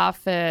star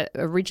for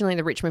originally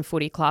the Richmond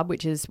Footy Club,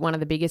 which is one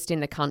of the biggest in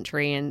the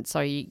country. And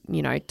so, you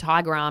know,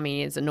 Tiger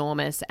Army is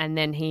enormous. And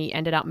then he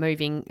ended up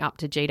moving up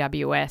to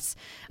GWS,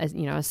 as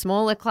you know, a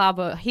smaller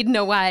club hidden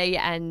away,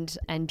 and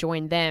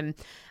joined them.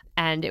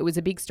 And it was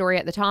a big story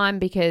at the time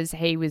because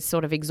he was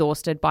sort of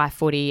exhausted by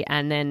footy.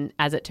 And then,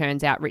 as it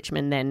turns out,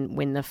 Richmond then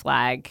win the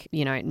flag,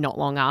 you know, not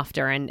long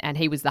after. And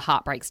he was the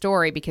heartbreak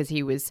story because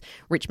he was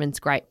Richmond's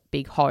great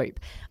big hope.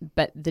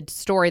 But the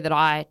story that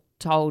I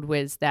told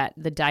was that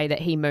the day that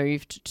he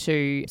moved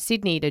to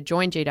Sydney to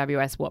join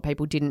GWS, what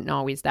people didn't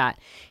know is that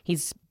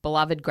his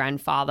beloved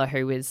grandfather,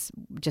 who was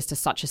just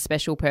such a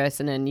special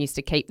person and used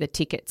to keep the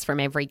tickets from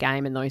every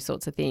game and those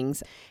sorts of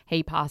things,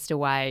 he passed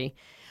away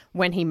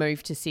when he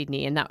moved to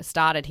Sydney, and that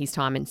started his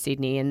time in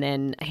Sydney. And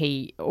then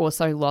he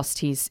also lost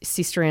his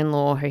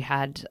sister-in-law who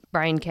had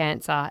brain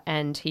cancer,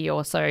 and he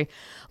also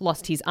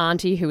lost his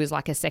auntie who was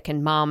like a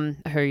second mum,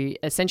 who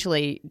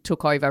essentially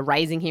took over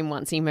raising him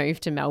once he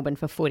moved to Melbourne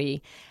for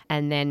footy.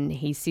 And then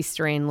his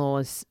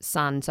sister-in-law's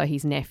son, so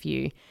his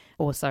nephew,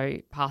 also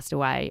passed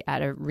away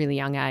at a really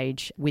young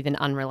age with an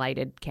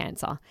unrelated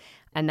cancer.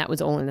 And that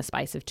was all in the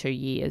space of 2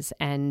 years.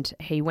 And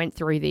he went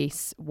through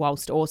this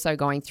whilst also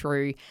going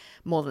through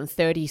more than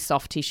 30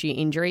 soft tissue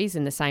injuries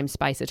in the same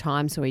space of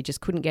time. So he just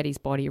couldn't get his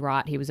body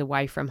right. He was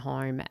away from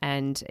home.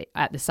 And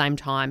at the same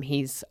time,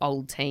 his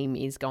old team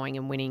is going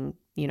and winning,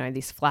 you know,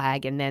 this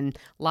flag. And then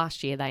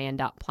last year they end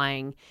up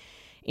playing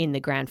in the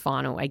grand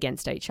final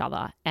against each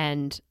other.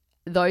 And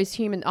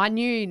I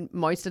knew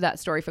most of that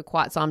story for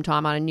quite some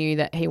time. I knew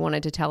that he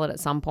wanted to tell it at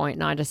some point,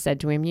 and I just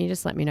said to him, you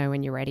just let me know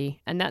when you're ready.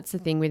 And that's the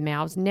thing with me.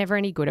 I was never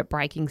any good at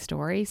breaking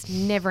stories,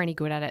 never any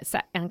good at it.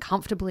 Sat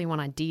uncomfortably when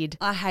I did.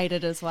 I hate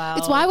it as well.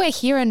 It's why we're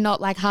here and not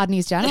like hard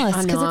news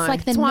journalists, because it's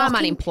like that's why I'm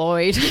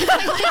unemployed. It's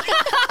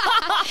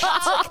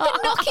like the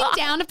knocking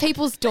down of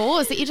people's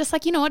doors that you're just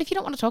like, you know what, if you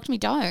don't want to talk to me,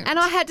 don't. And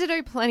I had to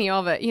do plenty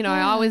of it. You know,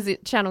 I was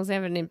at Channel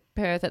 7 in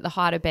Perth at the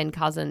height of Ben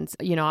Cousins.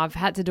 You know, I've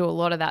had to do a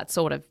lot of that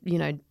sort of, you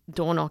know,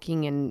 door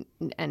knocking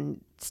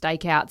and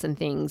stakeouts and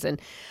things.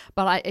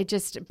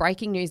 But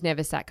breaking news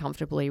never sat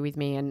comfortably with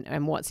me.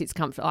 And what sits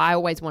comfortable, I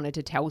always wanted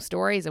to tell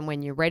stories. And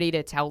when you're ready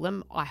to tell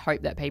them, I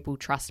hope that people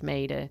trust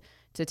me to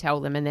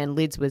tell them. And then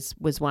Lids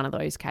was one of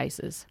those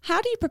cases.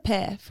 How do you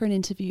prepare for an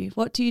interview?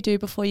 What do you do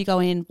before you go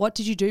in? What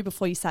did you do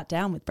before you sat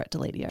down with Brett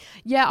Delidio?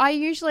 Yeah,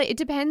 it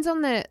depends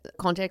on the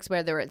context,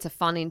 whether it's a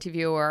fun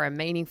interview or a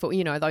meaningful,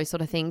 you know, those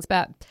sort of things.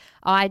 But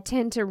I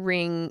tend to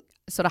ring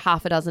sort of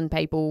half a dozen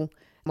people,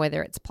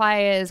 whether it's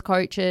players,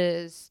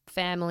 coaches,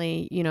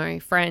 family, you know,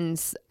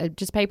 friends,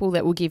 just people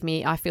that will give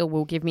me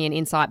an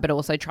insight, but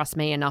also trust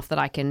me enough that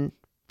I can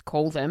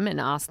call them and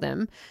ask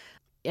them.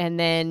 And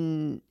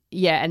then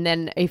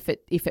if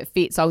it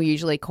fits, I'll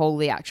usually call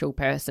the actual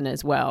person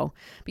as well,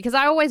 because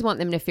I always want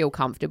them to feel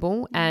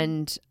comfortable.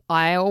 And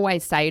I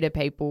always say to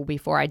people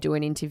before I do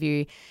an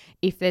interview,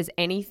 if there's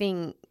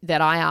anything that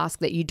I ask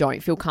that you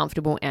don't feel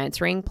comfortable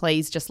answering,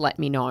 please just let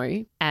me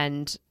know.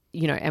 And,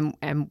 you know,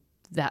 and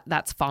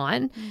that's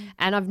fine.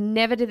 And I've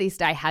never to this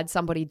day had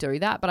somebody do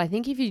that. But I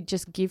think if you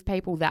just give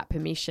people that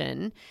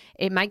permission,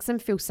 it makes them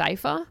feel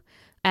safer.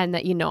 And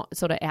that you're not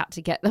sort of out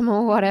to get them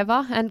or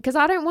whatever. And because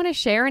I don't want to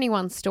share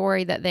anyone's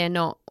story that they're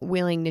not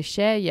willing to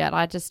share yet.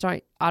 I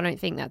don't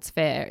think that's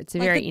fair. It's a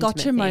very intimate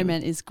gotcha thing.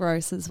 Moment is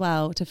gross as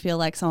well, to feel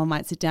like someone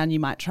might sit down, you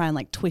might try and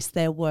like twist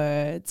their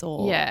words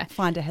or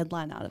find a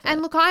headline out of it.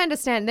 And look, I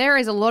understand there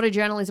is a lot of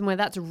journalism where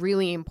that's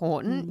really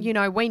important. You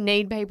know, we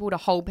need people to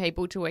hold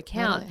people to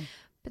account. Really?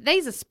 But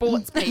these are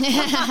sports people.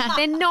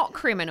 They're not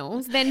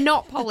criminals. They're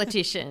not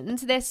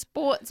politicians. They're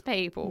sports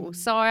people.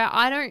 So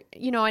I don't,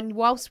 you know, and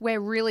whilst we're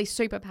really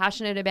super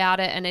passionate about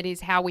it and it is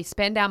how we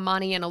spend our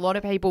money, and a lot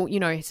of people, you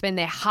know, spend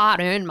their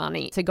hard-earned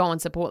money to go and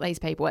support these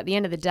people, at the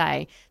end of the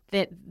day,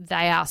 that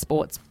they are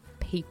sports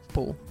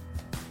people.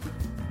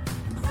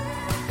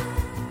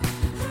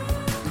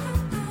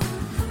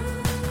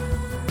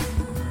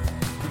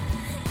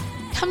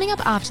 Coming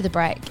up after the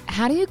break,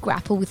 how do you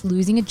grapple with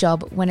losing a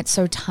job when it's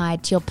so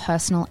tied to your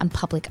personal and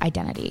public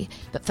identity?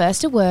 But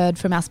first, a word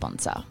from our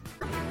sponsor.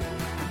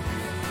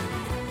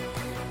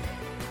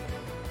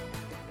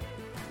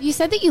 You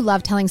said that you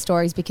love telling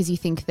stories because you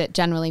think that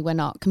generally we're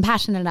not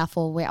compassionate enough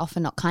or we're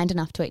often not kind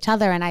enough to each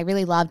other. And I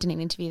really loved in an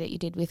interview that you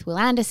did with Will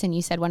Anderson,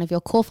 you said one of your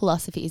core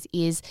philosophies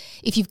is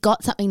if you've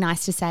got something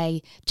nice to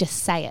say,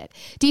 just say it.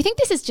 Do you think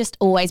this has just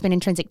always been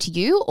intrinsic to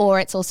you,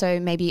 or it's also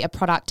maybe a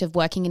product of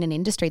working in an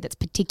industry that's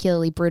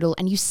particularly brutal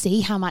and you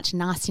see how much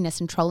nastiness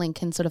and trolling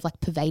can sort of like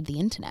pervade the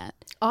internet?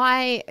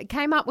 I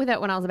came up with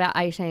it when I was about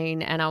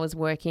 18 and I was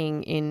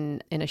working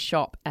in a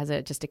shop as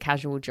just a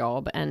casual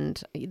job, and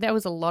there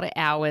was a lot of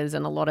hours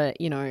and a lot of,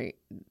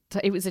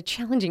 it was a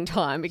challenging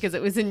time because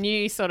it was a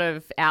new sort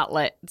of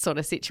outlet sort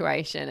of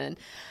situation,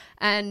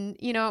 and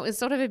it was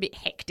sort of a bit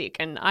hectic,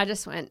 and I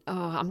just went,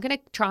 I'm going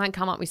to try and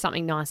come up with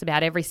something nice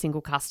about every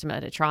single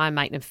customer to try and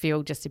make them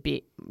feel just a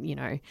bit,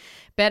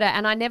 better.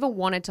 And I never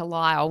wanted to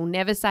lie. I'll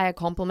never say a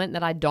compliment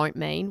that I don't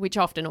mean, which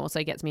often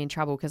also gets me in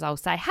trouble because I'll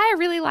say, hey, I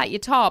really like your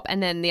top.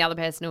 And then the other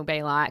person will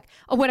be like,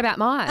 oh, what about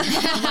mine?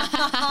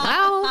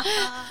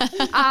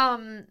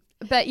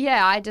 But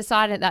yeah, I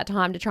decided at that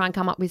time to try and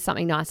come up with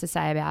something nice to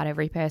say about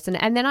every person.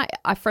 And then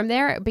I from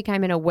there, it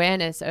became an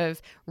awareness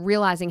of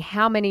realizing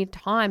how many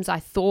times I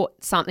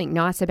thought something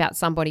nice about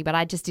somebody, but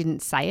I just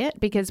didn't say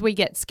it because we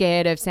get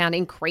scared of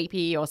sounding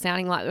creepy or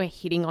sounding like we're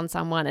hitting on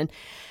someone.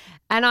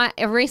 And I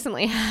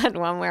recently had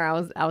one where I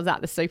was at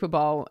the Super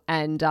Bowl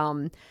and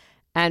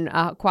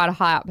quite a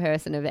high up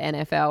person of the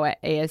NFL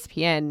at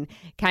ESPN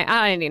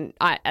came.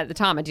 At the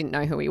time I didn't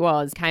know who he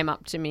was. Came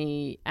up to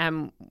me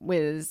and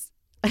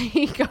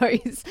he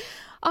goes,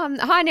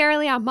 hi,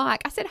 Nerily, I'm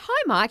Mike. I said,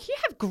 hi, Mike, you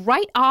have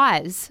great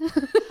eyes.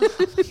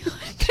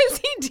 Because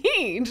he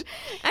did.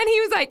 And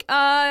he was like,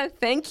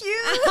 thank you.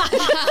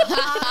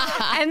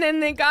 And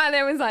then the guy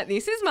there was like,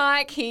 this is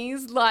Mike.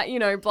 He's like,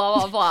 blah,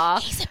 blah, blah.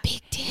 He's a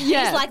big deal.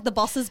 Yeah. He's like the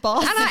boss's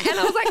boss. And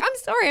I was like, I'm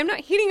sorry, I'm not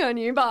hitting on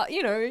you, but,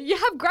 you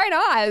have great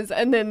eyes.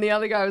 And then the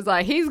other guy was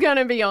like, he's going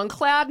to be on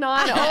cloud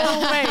nine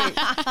all week.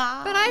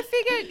 But I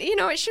figured,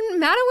 it shouldn't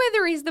matter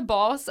whether he's the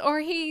boss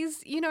or he's,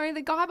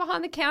 the guy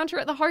behind the counter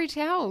at the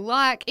hotel.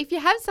 Like, if you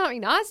have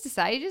something nice to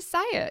say, just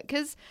say it,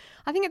 because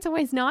I think it's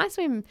always nice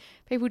when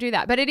people do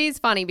that. But it is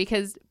funny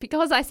because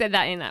I said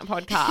that in that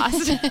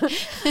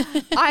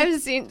podcast,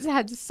 I've since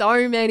had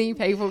so many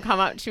people come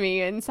up to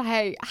me and say,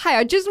 hey,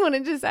 I just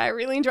wanted to say I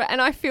really enjoy it.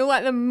 And I feel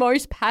like the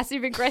most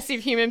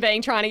passive-aggressive human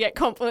being trying to get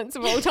compliments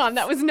of all time.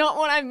 That was not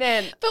what I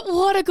meant. But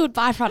what a good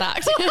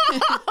byproduct.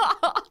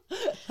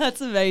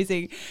 That's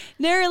amazing.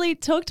 Nerily,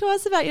 talk to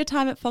us about your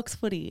time at Fox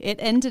Footy. It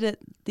ended at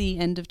the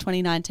end of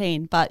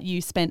 2019, but you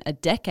spent a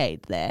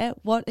decade there.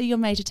 What are your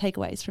major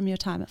takeaways from your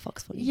time at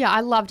Fox Footy? Yeah,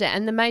 I loved it.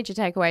 And the major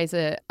takeaways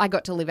are I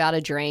got to live out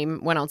a dream.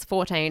 When I was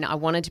 14, I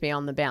wanted to be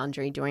on the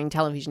boundary doing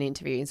television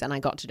interviews, and I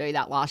got to do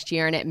that last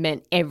year, and it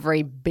meant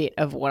every bit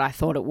of what I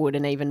thought it would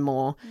and even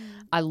more.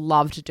 I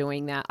loved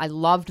doing that. I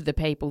loved the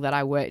people that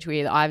I worked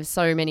with. I have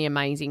so many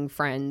amazing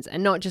friends,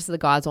 and not just the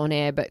guys on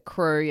air, but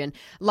crew. And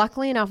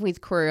luckily enough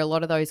with crew, a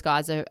lot of those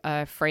guys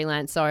are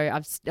freelance. So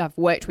I've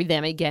worked with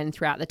them again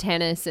throughout the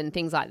tennis and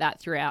things like that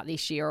throughout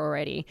this year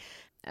already.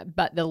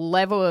 But the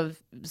level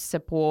of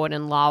support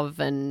and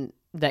love and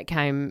that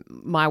came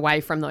my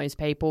way from those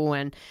people,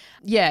 and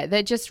yeah,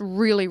 they're just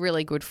really,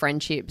 really good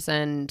friendships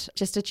and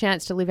just a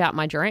chance to live out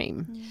my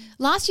dream.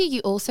 Last year you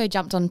also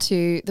jumped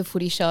onto The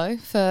Footy Show.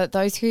 For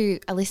those who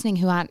are listening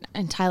who aren't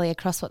entirely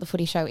across what The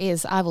Footy Show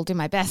is, I will do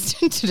my best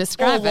to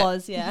describe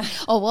it.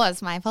 Or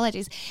was, my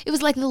apologies. It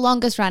was like the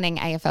longest running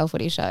AFL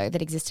footy show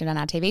that existed on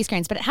our TV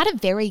screens, but it had a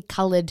very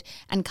coloured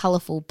and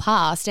colourful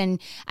past,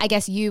 and I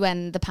guess you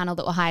and the panel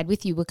that were hired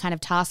with you were kind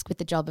of tasked with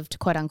the job of to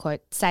quote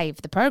unquote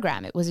save the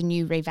program. It was a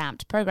new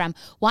revamped program.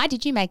 Why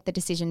did you make the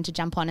decision to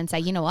jump on and say,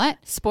 you know what?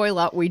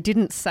 Spoiler, we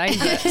didn't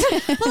save it. Well,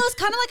 it was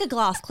kind of like a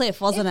glass cliff,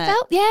 wasn't it?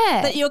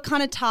 Yeah. That you're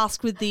kind of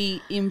tasked with the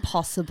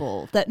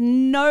impossible, that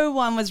no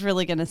one was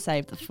really going to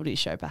save the footy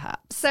show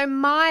perhaps. So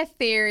my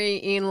theory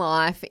in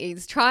life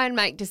is try and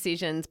make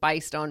decisions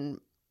based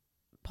on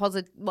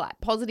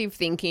positive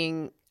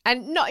thinking,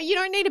 and you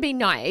don't need to be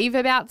naive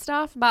about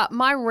stuff, but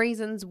my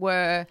reasons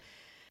were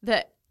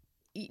that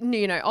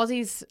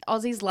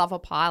Aussies love a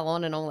pile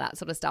on and all that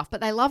sort of stuff, but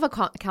they love a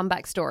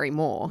comeback story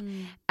more.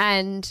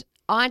 And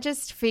I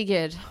just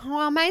figured,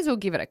 I may as well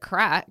give it a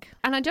crack.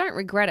 And I don't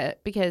regret it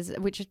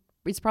which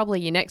is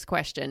probably your next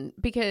question,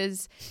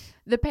 because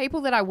the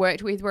people that I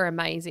worked with were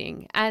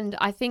amazing. And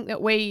I think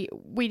that we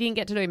didn't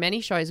get to do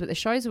many shows, but the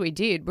shows that we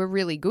did were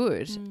really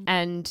good.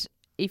 And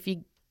if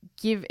you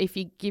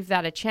give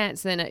that a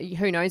chance, then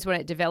who knows what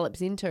it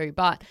develops into.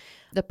 But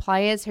the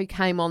players who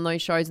came on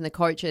those shows and the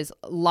coaches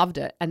loved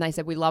it, and they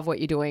said, we love what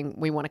you're doing,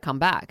 we want to come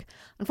back.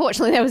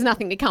 Unfortunately, there was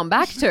nothing to come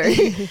back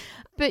to.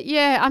 But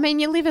yeah, I mean,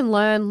 you live and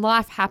learn,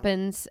 life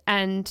happens,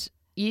 and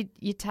you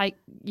take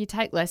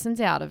lessons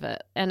out of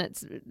it. And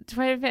it's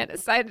fair to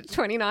say that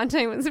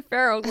 2019 was a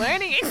feral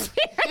learning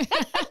experience.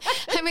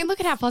 I mean, look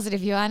at how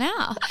positive you are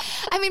now.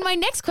 I mean, my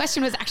next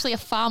question was actually a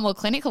far more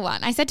clinical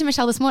one. I said to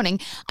Michelle this morning,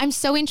 I'm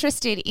so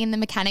interested in the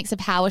mechanics of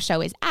how a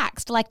show is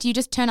axed. Like, do you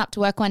just turn up to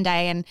work one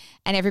day and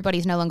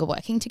everybody's no longer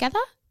working together?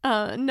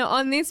 No,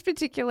 on this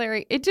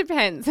particular, it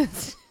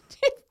depends.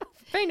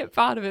 been a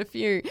part of a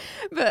few.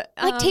 But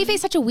Like TV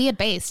is such a weird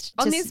beast.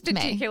 on just this to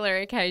me. particular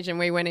occasion,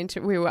 we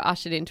were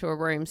ushered into a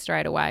room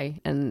straight away,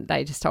 and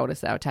they just told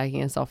us they were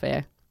taking us off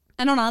air.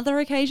 And on other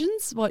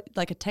occasions, what,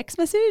 like a text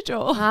message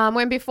or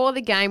When before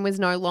the game was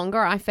no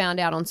longer, I found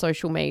out on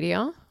social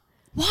media.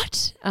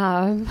 what?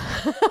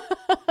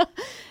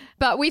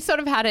 But we sort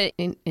of had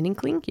an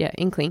inkling. Yeah,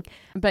 inkling.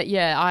 But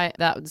yeah,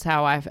 that was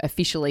how I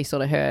officially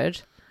sort of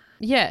heard.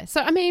 Yeah.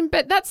 So, I mean,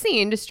 but that's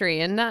the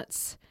industry, and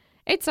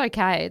it's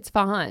okay. It's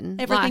fine.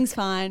 Everything's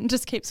fine.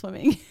 Just keep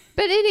swimming.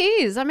 But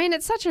it is. I mean,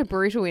 it's such a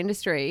brutal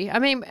industry. I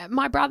mean,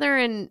 my brother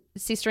and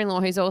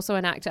sister-in-law, who's also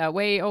an actor,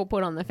 we all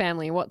put on the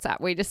family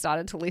WhatsApp. We just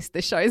started to list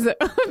the shows that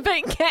have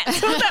been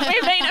cancelled that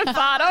we've been a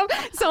part of.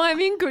 So I'm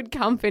in good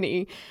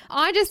company.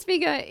 I just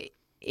figure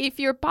if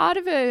you're part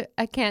of a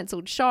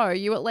cancelled show,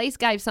 you at least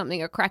gave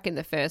something a crack in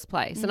the first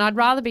place. And I'd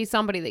rather be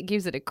somebody that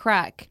gives it a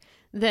crack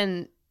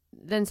than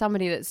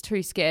somebody that's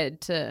too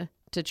scared to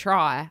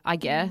try, I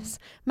guess.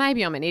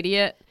 Maybe I'm an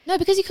idiot. No,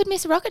 because you could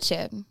miss a rocket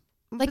ship.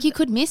 Like you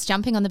could miss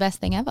jumping on the best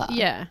thing ever.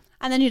 Yeah.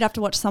 And then you'd have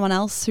to watch someone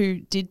else who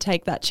did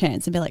take that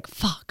chance and be like,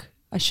 fuck,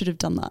 I should have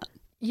done that.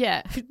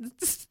 Yeah.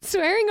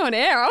 Swearing on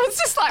air. I was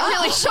just like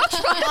really shocked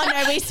by that.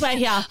 Oh, no, we swear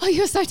here. Oh,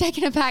 you were so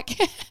taken aback.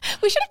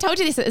 We should have told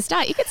you this at the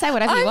start. You could say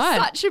whatever you I'm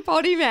want. such a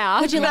potty mouth.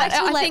 Would you like but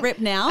to I let think- rip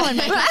now and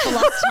make up for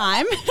lost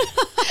time?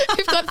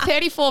 We've got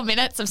 34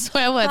 minutes of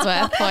swear words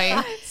worth for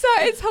you. So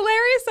it's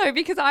hilarious though,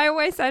 because I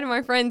always say to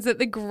my friends that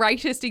the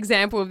greatest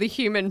example of the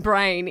human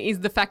brain is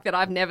the fact that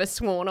I've never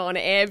sworn on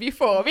air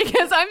before,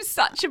 because I'm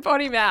such a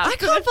potty mouth. I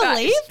can't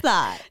believe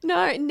that.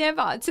 No,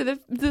 never. To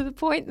the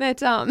point that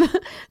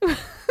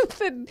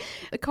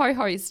the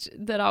co-host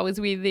that I was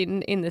with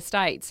in the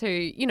States, who,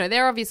 you know,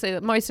 they're obviously,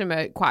 most of them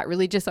are quite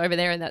religious over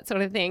there and that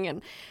sort of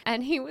thing,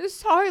 and he was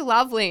so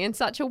lovely and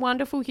such a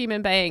wonderful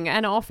human being.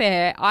 And off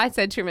air, I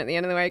said to him at the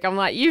end of the week, I'm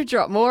like, you've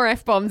dropped more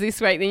F-bombs this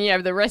week than you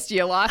have the rest of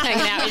your life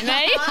hanging out with me.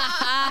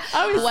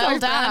 I was Well so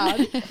done.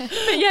 proud.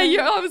 But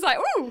yeah, I was like,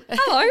 ooh,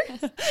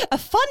 hello. A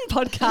fun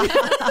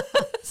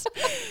podcast.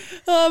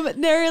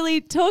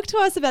 Nerily, talk to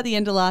us about the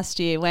end of last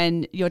year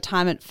when your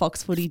time at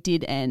Fox Footy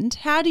did end.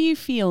 How do you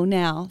feel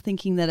now,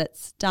 thinking that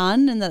it's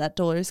done and that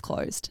door is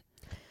closed?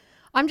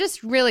 I'm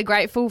just really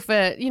grateful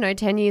for,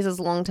 10 years is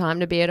a long time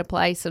to be at a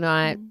place. And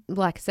I,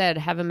 like I said,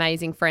 have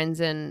amazing friends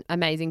and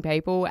amazing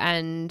people.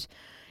 And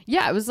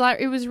yeah, it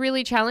was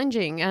really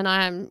challenging. And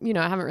I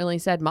haven't really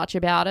said much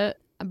about it,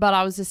 but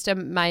I was just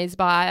amazed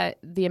by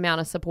the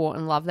amount of support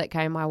and love that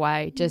came my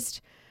way.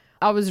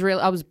 I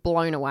was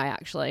blown away,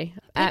 actually.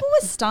 People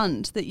were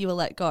stunned that you were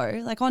let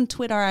go. Like on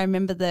Twitter, I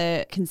remember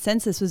the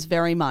consensus was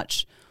very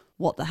much,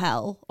 what the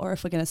hell? Or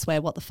if we're going to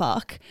swear, what the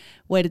fuck?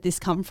 Where did this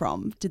come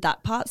from? Did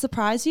that part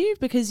surprise you?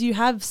 Because you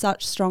have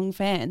such strong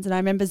fans. And I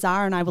remember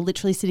Zara and I were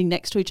literally sitting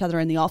next to each other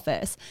in the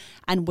office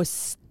and were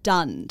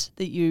stunned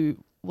that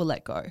you were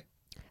let go.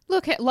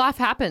 Look, life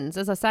happens.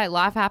 As I say,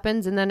 life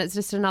happens, and then it's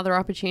just another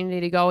opportunity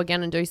to go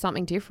again and do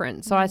something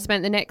different. So I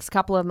spent the next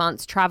couple of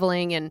months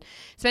traveling and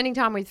spending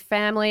time with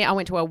family. I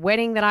went to a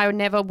wedding that I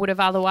never would have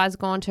otherwise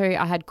gone to.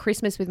 I had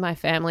Christmas with my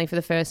family for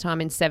the first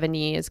time in 7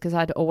 years because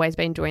I'd always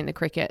been doing the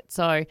cricket.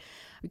 So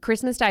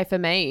Christmas Day for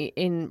me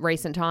in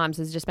recent times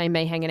has just been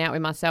me hanging out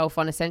with myself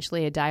on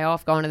essentially a day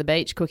off, going to the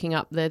beach, cooking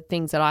up the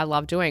things that I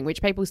love doing,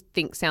 which people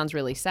think sounds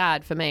really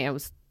sad. For me, it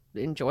was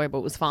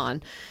enjoyable, it was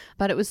fun,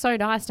 but it was so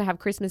nice to have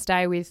Christmas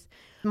Day with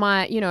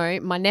my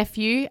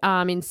nephew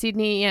in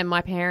Sydney and my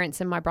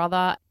parents and my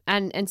brother,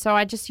 and so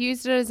I just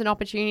used it as an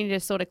opportunity to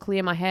sort of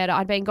clear my head.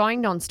 I'd been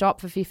going non-stop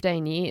for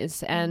 15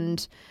 years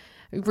and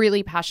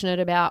really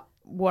passionate about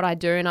what I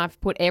do, and I've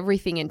put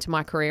everything into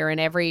my career, and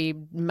every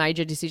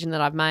major decision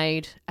that I've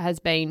made has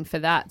been for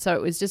that. So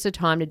it was just a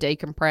time to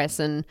decompress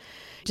and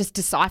just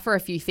decipher a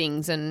few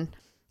things, and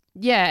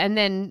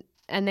then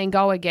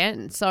go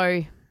again.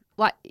 So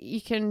like, you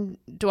can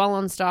dwell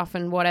on stuff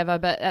and whatever,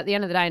 but at the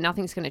end of the day,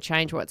 nothing's going to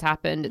change what's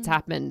happened. It's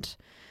happened.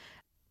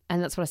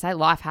 And that's what I say,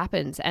 life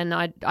happens. And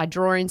I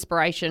draw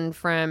inspiration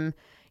from,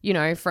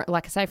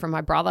 like I say, from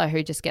my brother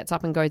who just gets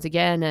up and goes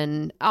again.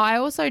 And I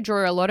also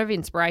draw a lot of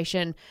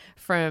inspiration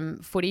from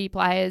footy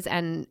players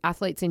and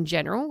athletes in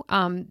general,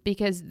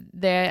 because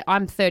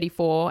I'm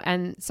 34,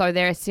 and so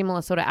they're a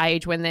similar sort of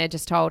age when they're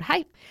just told,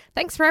 hey,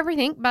 thanks for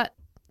everything, but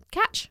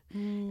catch.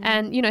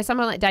 And,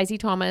 someone like Daisy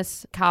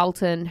Thomas,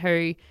 Carlton,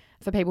 who,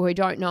 for people who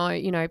don't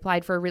know,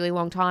 played for a really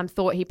long time,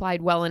 thought he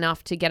played well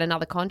enough to get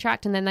another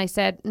contract. And then they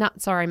said, no,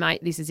 sorry,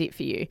 mate, this is it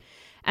for you.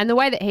 And the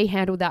way that he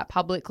handled that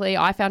publicly,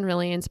 I found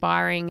really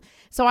inspiring.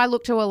 So I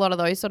looked to a lot of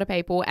those sort of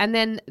people. And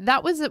then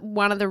that was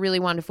one of the really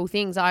wonderful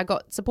things. I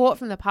got support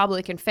from the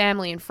public and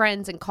family and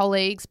friends and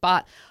colleagues,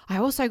 but I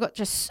also got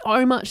just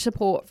so much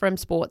support from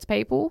sports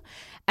people.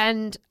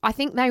 And I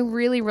think they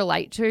really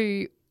relate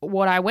to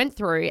what I went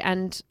through.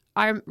 And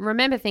I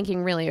remember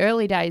thinking really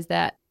early days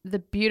that the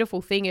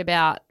beautiful thing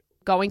about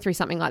going through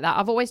something like that,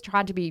 I've always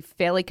tried to be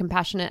fairly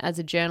compassionate as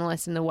a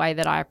journalist in the way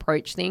that I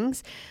approach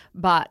things.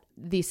 But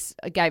this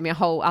gave me a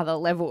whole other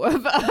level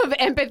of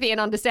empathy and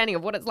understanding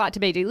of what it's like to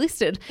be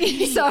delisted.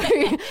 So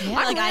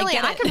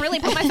I can really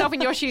put myself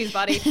in your shoes,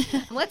 buddy.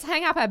 Let's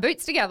hang up our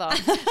boots together.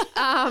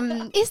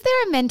 Is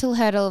there a mental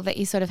hurdle that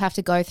you sort of have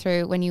to go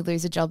through when you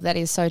lose a job that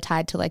is so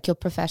tied to like your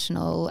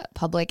professional,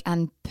 public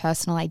and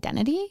personal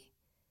identity?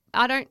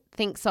 I don't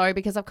think so,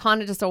 because I've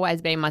kind of just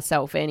always been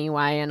myself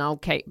anyway, and I'll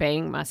keep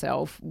being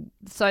myself.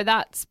 So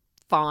that's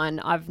fine.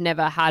 I've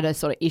never had a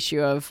sort of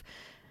issue of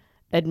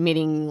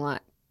admitting like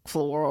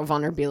flaw or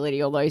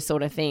vulnerability or those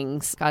sort of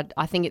things.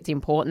 I think it's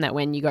important that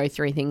when you go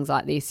through things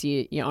like this,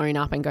 you own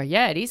up and go,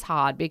 yeah, it is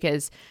hard,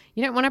 because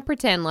you don't want to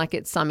pretend like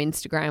it's some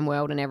Instagram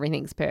world and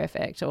everything's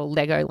perfect, or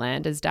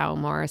Legoland, as Dale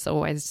Morris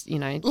always,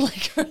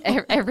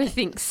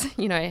 everything's,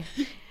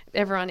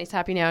 everyone is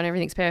happy now and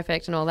everything's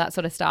perfect and all that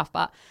sort of stuff.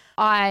 But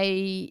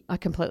I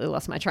completely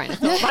lost my train of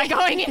thought by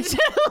going into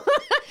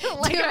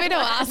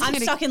I'm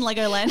stuck in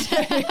Legoland.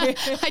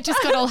 I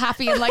just got all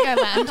happy in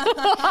Legoland.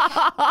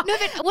 No,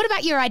 but what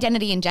about your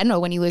identity in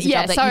general when you lose a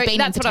job that you've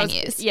been in for 10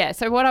 years? Yeah,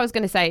 so what I was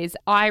going to say is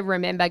I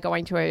remember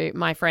going to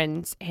my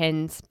friend's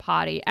hen's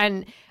party,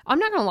 and I'm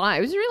not going to lie,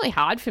 it was really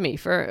hard for me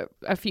for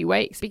a few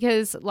weeks,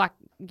 because like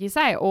you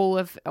say,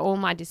 all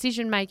my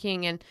decision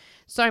making and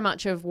so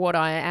much of what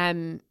I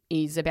am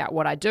is about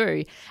what I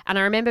do. And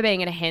I remember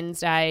being at a hen's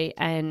day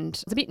and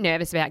I was a bit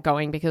nervous about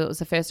going, because it was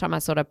the first time I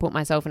sort of put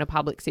myself in a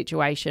public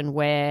situation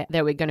where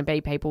there were going to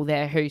be people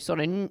there who sort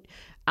of,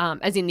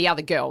 as in the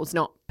other girls,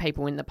 not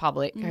people in the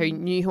public, who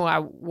knew who I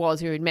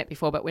was, who had met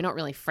before, but we're not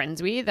really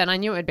friends with. And I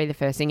knew it would be the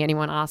first thing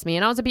anyone asked me.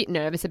 And I was a bit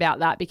nervous about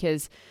that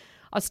because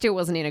I still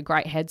wasn't in a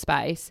great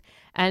headspace.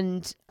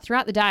 And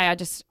throughout the day,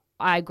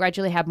 I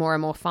gradually had more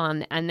and more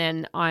fun. And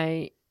then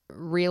I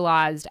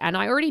realized, and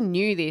I already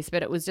knew this,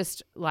 but it was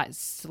just like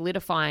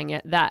solidifying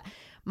it, that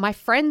my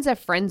friends are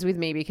friends with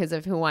me because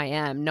of who I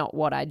am, not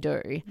what I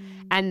do.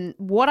 And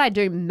what I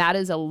do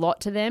matters a lot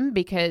to them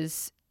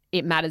because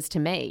it matters to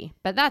me.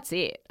 But that's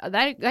it.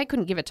 They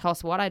couldn't give a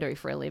toss what I do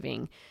for a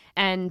living.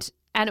 And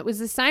it was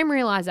the same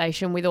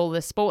realization with all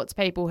the sports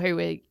people who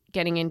were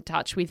getting in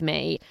touch with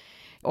me,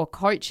 or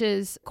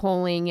coaches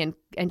calling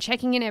and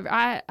checking in.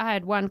 I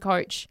had one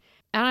coach,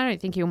 and I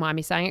don't think he'll mind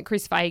me saying it,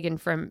 Chris Fagan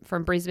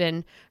from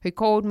Brisbane, who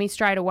called me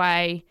straight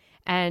away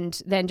and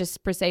then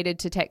just proceeded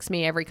to text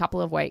me every couple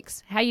of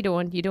weeks. How you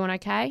doing? You doing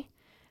okay?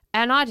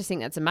 And I just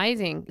think that's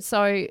amazing.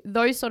 So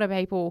those sort of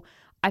people,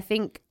 I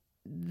think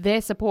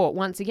their support,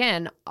 once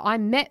again, I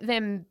met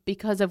them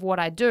because of what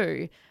I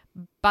do,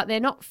 but they're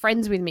not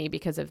friends with me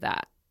because of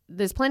that.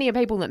 There's plenty of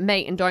people that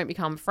meet and don't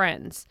become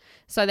friends.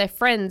 So they're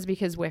friends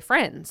because we're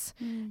friends.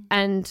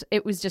 And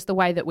it was just the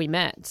way that we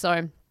met.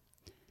 So,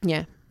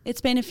 yeah.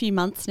 It's been a few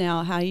months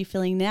now. How are you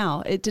feeling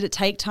now? Did it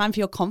take time for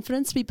your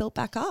confidence to be built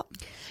back up?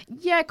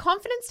 Yeah,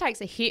 confidence takes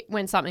a hit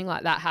when something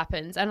like that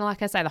happens. And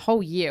like I say, the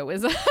whole year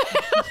was it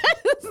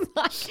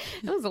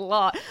was a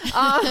lot.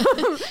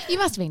 You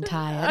must have been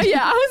tired.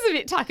 Yeah, I was a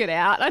bit tuckered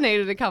out. I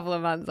needed a couple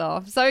of months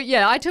off. So,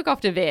 yeah, I took off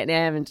to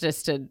Vietnam and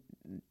just to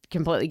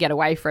completely get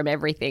away from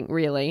everything,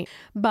 really.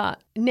 But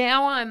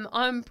now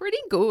I'm pretty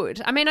good.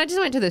 I mean, I just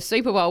went to the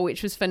Super Bowl,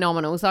 which was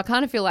phenomenal. So I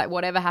kind of feel like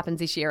whatever happens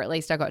this year, at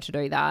least I got to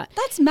do that.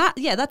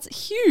 That's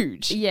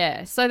huge.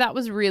 Yeah. So that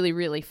was really,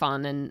 really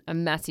fun and a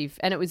massive,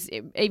 and it was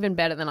even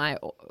better than I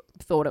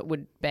thought it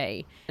would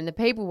be. And the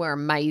people were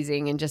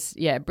amazing and just,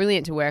 yeah,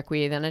 brilliant to work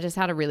with. And I just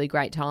had a really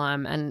great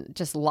time and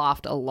just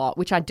laughed a lot,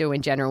 which I do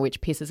in general, which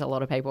pisses a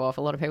lot of people off.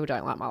 A lot of people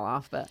don't like my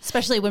laugh, but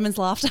especially women's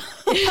laughter.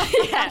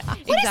 Yeah,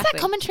 What is that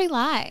commentary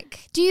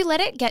like? Do you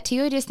let it get to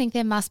you, or do you just think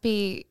there must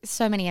be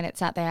so many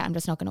edits out there, I'm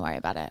just not going to worry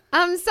about it?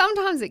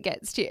 Sometimes it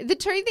gets to you. The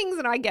two things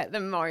that I get the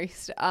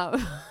most,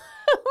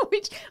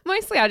 which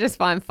mostly I just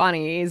find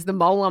funny, is the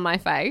mole on my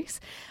face.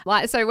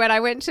 Like, so when I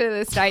went to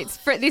the States,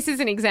 this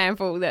is an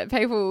example that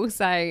people will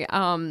say,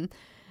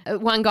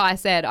 one guy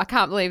said, I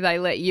can't believe they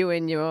let you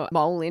and your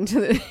mole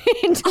into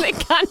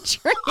the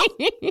country.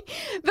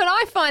 But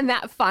I find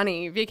that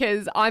funny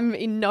because I'm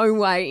in no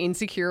way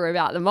insecure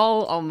about the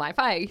mole on my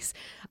face.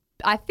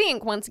 I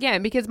think, once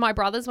again, because my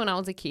brothers, when I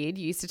was a kid,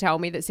 used to tell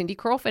me that Cindy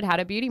Crawford had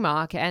a beauty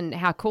mark and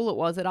how cool it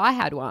was that I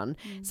had one.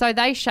 So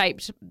they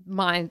shaped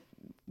my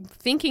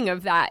thinking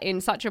of that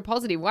in such a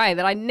positive way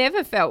that I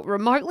never felt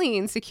remotely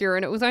insecure.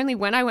 And it was only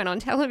when I went on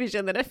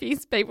television that a few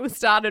people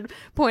started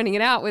pointing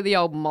it out with the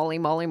old Molly,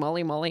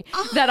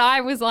 that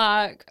I was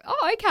like,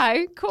 oh,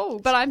 okay, cool.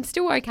 But I'm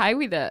still okay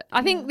with it.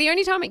 I think the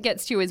only time it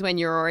gets to you is when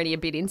you're already a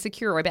bit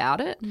insecure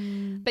about it.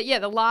 But yeah,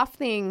 the laugh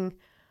thing,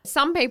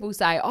 some people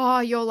say, oh,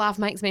 your laugh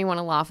makes me want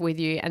to laugh with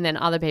you. And then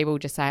other people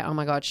just say, oh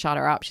my God, shut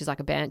her up. She's like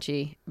a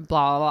banshee,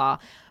 blah, blah, blah.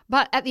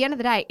 But at the end of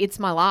the day, it's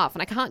my laugh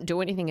and I can't do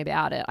anything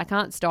about it. I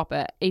can't stop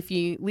it. If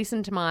you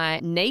listen to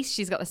my niece,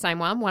 she's got the same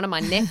one. One of my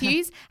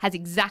nephews has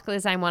exactly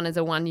the same one as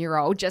a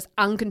 1-year-old, just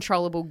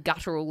uncontrollable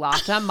guttural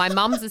laughter. My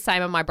mum's the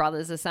same and my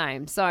brother's the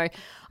same. So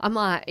I'm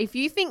like, if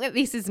you think that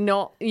this is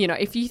not,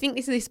 if you think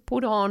this is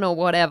put on or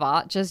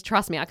whatever, just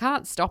trust me, I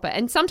can't stop it.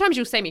 And sometimes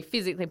you'll see me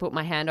physically put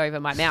my hand over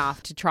my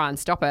mouth to try and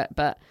stop it,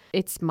 but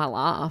it's my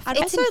laugh. I'd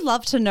also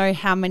love to know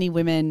how many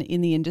women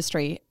in the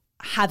industry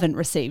haven't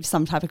received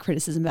some type of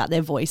criticism about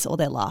their voice or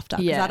their laughter.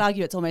 Because I'd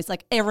argue it's almost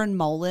like Erin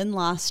Molan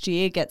last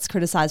year gets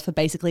criticised for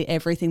basically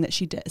everything that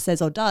she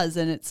says or does,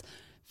 and it's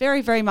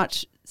very, very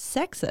much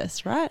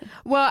sexist, right?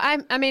 Well,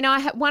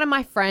 one of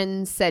my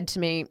friends said to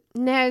me,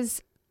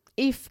 Nez,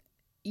 if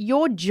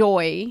your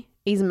joy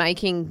is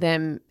making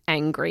them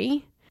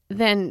angry,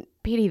 then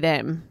pity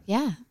them.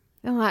 Yeah.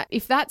 They're like,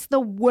 if that's the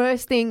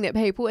worst thing that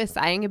people are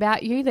saying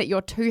about you, that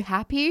you're too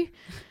happy,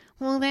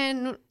 well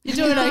then you're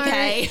doing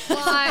okay.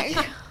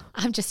 Like,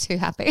 I'm just too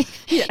happy.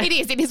 Yeah.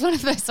 It is one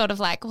of those sort of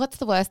like, what's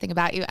the worst thing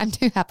about you? I'm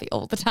too happy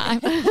all the time.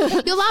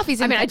 Your laugh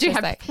is I do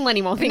have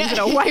plenty more things that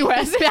are way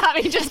worse about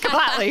me, just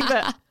gladly,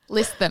 but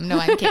list them. No,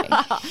 I'm kidding.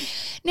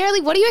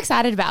 Nerily, what are you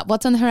excited about?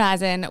 What's on the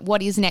horizon?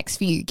 What is next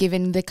for you,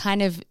 given the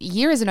kind of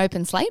year is an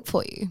open slate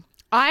for you?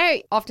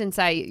 I often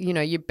say,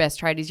 your best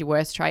trait is your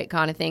worst trait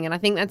kind of thing. And I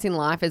think that's in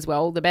life as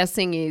well. The best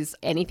thing is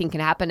anything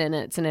can happen and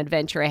it's an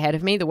adventure ahead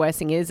of me. The worst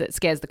thing is it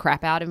scares the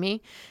crap out of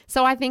me.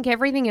 So I think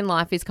everything in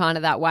life is kind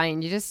of that way.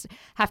 And you just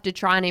have to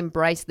try and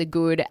embrace the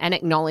good and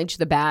acknowledge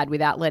the bad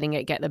without letting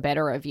it get the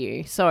better of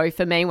you. So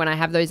for me, when I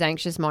have those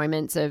anxious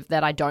moments of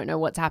that I don't know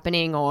what's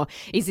happening, or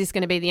is this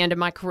going to be the end of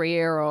my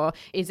career, or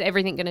is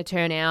everything going to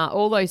turn out,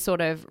 all those sort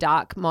of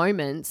dark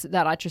moments,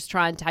 that I just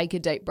try and take a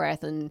deep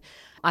breath. And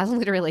I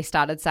literally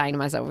started saying to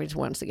myself, which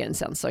once again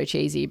sounds so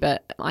cheesy,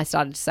 but I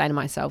started to say to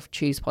myself,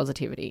 choose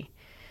positivity.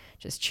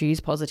 Just choose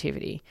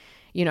positivity.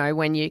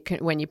 When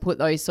you put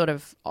those sort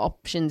of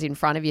options in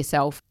front of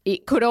yourself,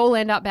 it could all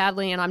end up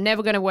badly and I'm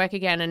never going to work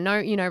again and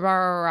rah,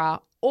 rah, rah.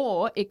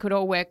 Or it could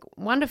all work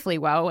wonderfully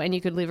well and you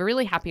could live a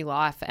really happy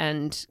life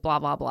and blah,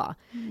 blah, blah.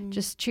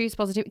 Just choose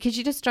positivity because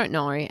you just don't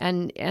know.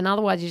 And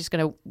otherwise you're just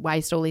going to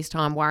waste all this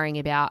time worrying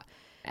about,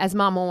 as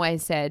Mum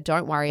always said,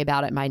 don't worry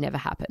about it, may never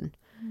happen.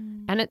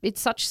 And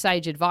it's such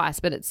sage advice,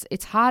 but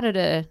it's harder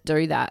to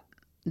do that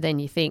than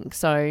you think.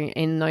 So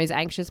in those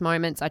anxious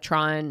moments, I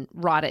try and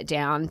write it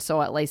down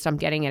so at least I'm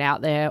getting it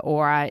out there,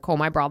 or I call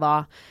my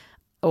brother,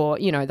 or,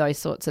 those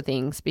sorts of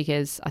things,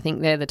 because I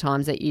think they're the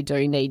times that you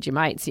do need your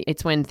mates.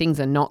 It's when things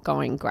are not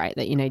going great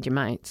that you need your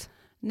mates.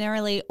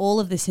 Nerily, all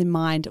of this in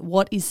mind,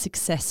 what is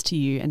success to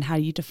you and how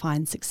you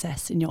define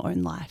success in your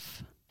own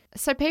life?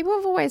 So people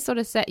have always sort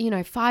of said,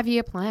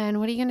 5-year plan,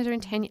 what are you going to do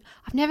in 10 years?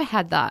 I've never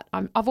had that.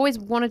 I've always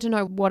wanted to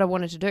know what I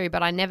wanted to do,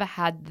 but I never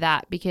had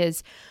that,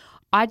 because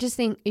I just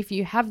think if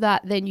you have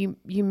that, then you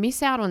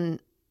miss out on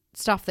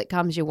stuff that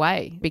comes your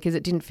way because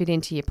it didn't fit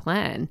into your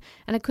plan.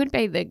 And it could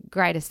be the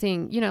greatest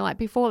thing, like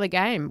Before the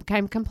Game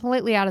came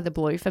completely out of the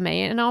blue for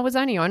me, and I was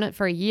only on it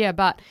for a year,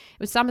 but it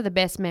was some of the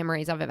best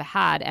memories I've ever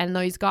had. And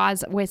those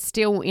guys, we're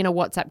still in a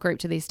WhatsApp group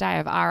to this day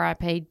of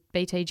RIP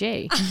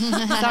BTG.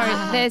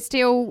 So they're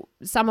still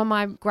some of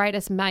my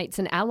greatest mates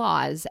and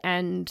allies.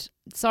 And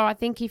so I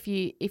think if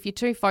you're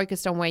too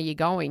focused on where you're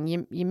going,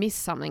 you miss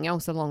something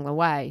else along the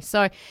way.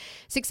 So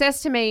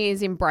success to me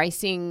is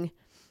embracing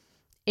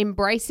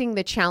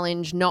the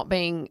challenge, not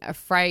being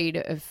afraid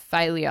of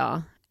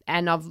failure.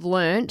 And I've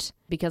learnt,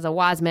 because a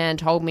wise man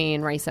told me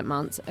in recent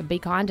months, be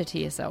kinder to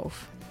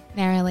yourself.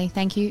 Nerily,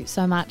 thank you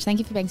so much. Thank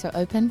you for being so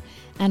open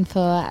and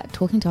for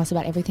talking to us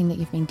about everything that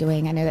you've been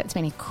doing. I know that's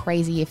been a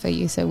crazy year for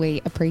you, so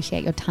we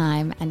appreciate your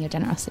time and your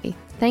generosity.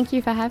 Thank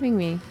you for having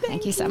me.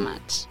 Thank you so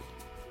much.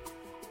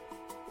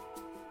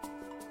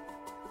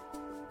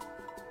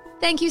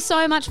 Thank you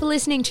so much for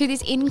listening to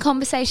this In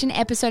Conversation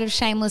episode of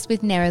Shameless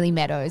with Nerily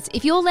Meadows.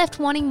 If you're left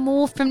wanting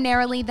more from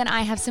Nerily, then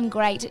I have some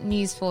great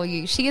news for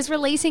you. She is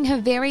releasing her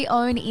very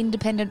own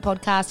independent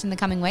podcast in the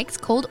coming weeks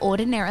called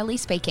Ordinarily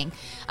Speaking.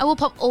 I will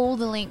pop all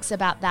the links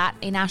about that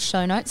in our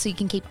show notes so you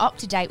can keep up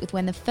to date with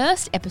when the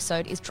first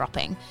episode is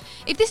dropping.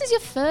 If this is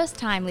your first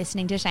time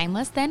listening to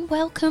Shameless, then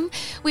welcome.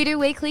 We do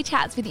weekly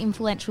chats with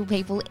influential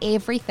people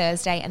every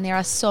Thursday, and there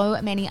are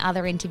so many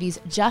other interviews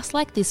just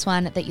like this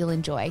one that you'll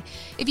enjoy.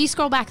 If you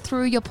scroll back through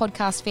your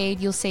podcast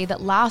feed, you'll see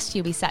that last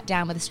year we sat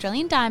down with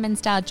Australian Diamond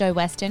star Joe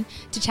Weston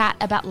to chat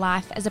about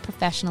life as a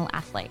professional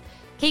athlete.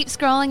 Keep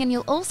scrolling and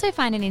you'll also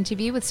find an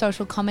interview with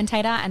social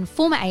commentator and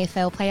former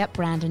AFL player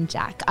Brandon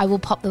Jack. I will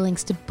pop the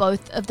links to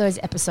both of those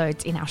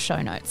episodes in our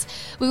show notes.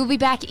 We will be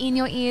back in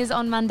your ears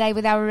on Monday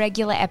with our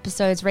regular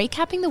episodes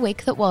recapping the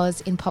week that was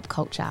in pop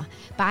culture.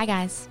 Bye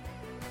guys.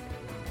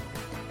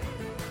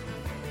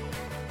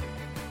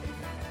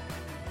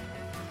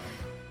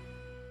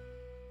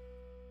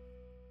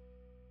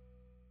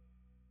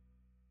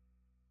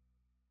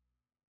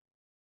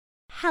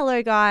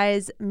 Hello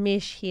guys,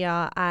 Mish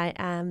here. I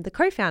am the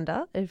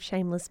co-founder of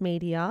Shameless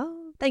Media,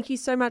 Thank you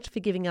so much for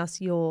giving us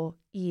your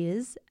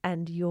ears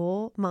and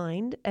your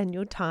mind and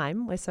your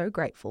time. We're so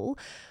grateful.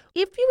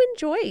 If you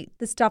enjoy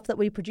the stuff that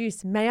we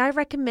produce, may I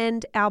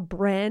recommend our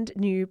brand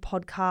new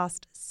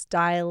podcast,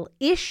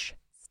 Style-ish.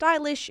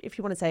 Stylish, if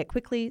you want to say it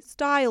quickly,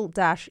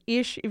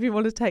 style-ish, if you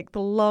want to take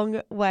the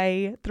long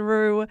way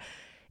through.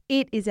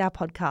 It is our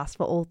podcast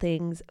for all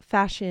things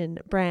fashion,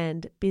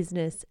 brand,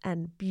 business,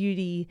 and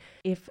beauty.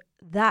 If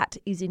that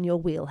is in your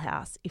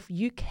wheelhouse, if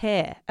you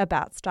care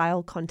about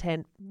style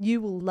content, you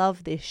will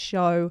love this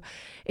show.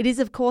 It is,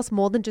 of course,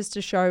 more than just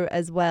a show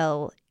as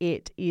well.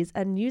 It is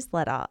a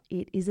newsletter.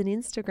 It is an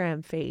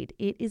Instagram feed.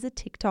 It is a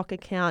TikTok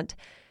account.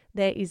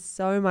 There is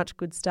so much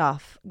good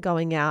stuff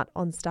going out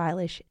on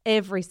Stylish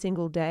every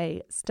single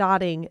day,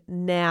 starting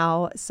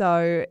now.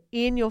 So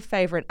in your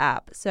favorite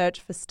app, search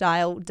for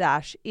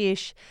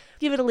Style-ish.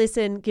 Give it a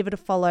listen, give it a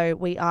follow.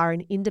 We are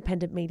an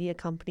independent media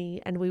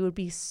company and we would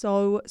be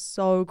so,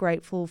 so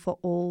grateful for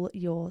all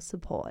your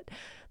support.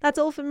 That's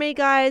all from me,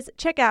 guys.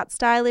 Check out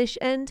Stylish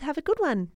and have a good one.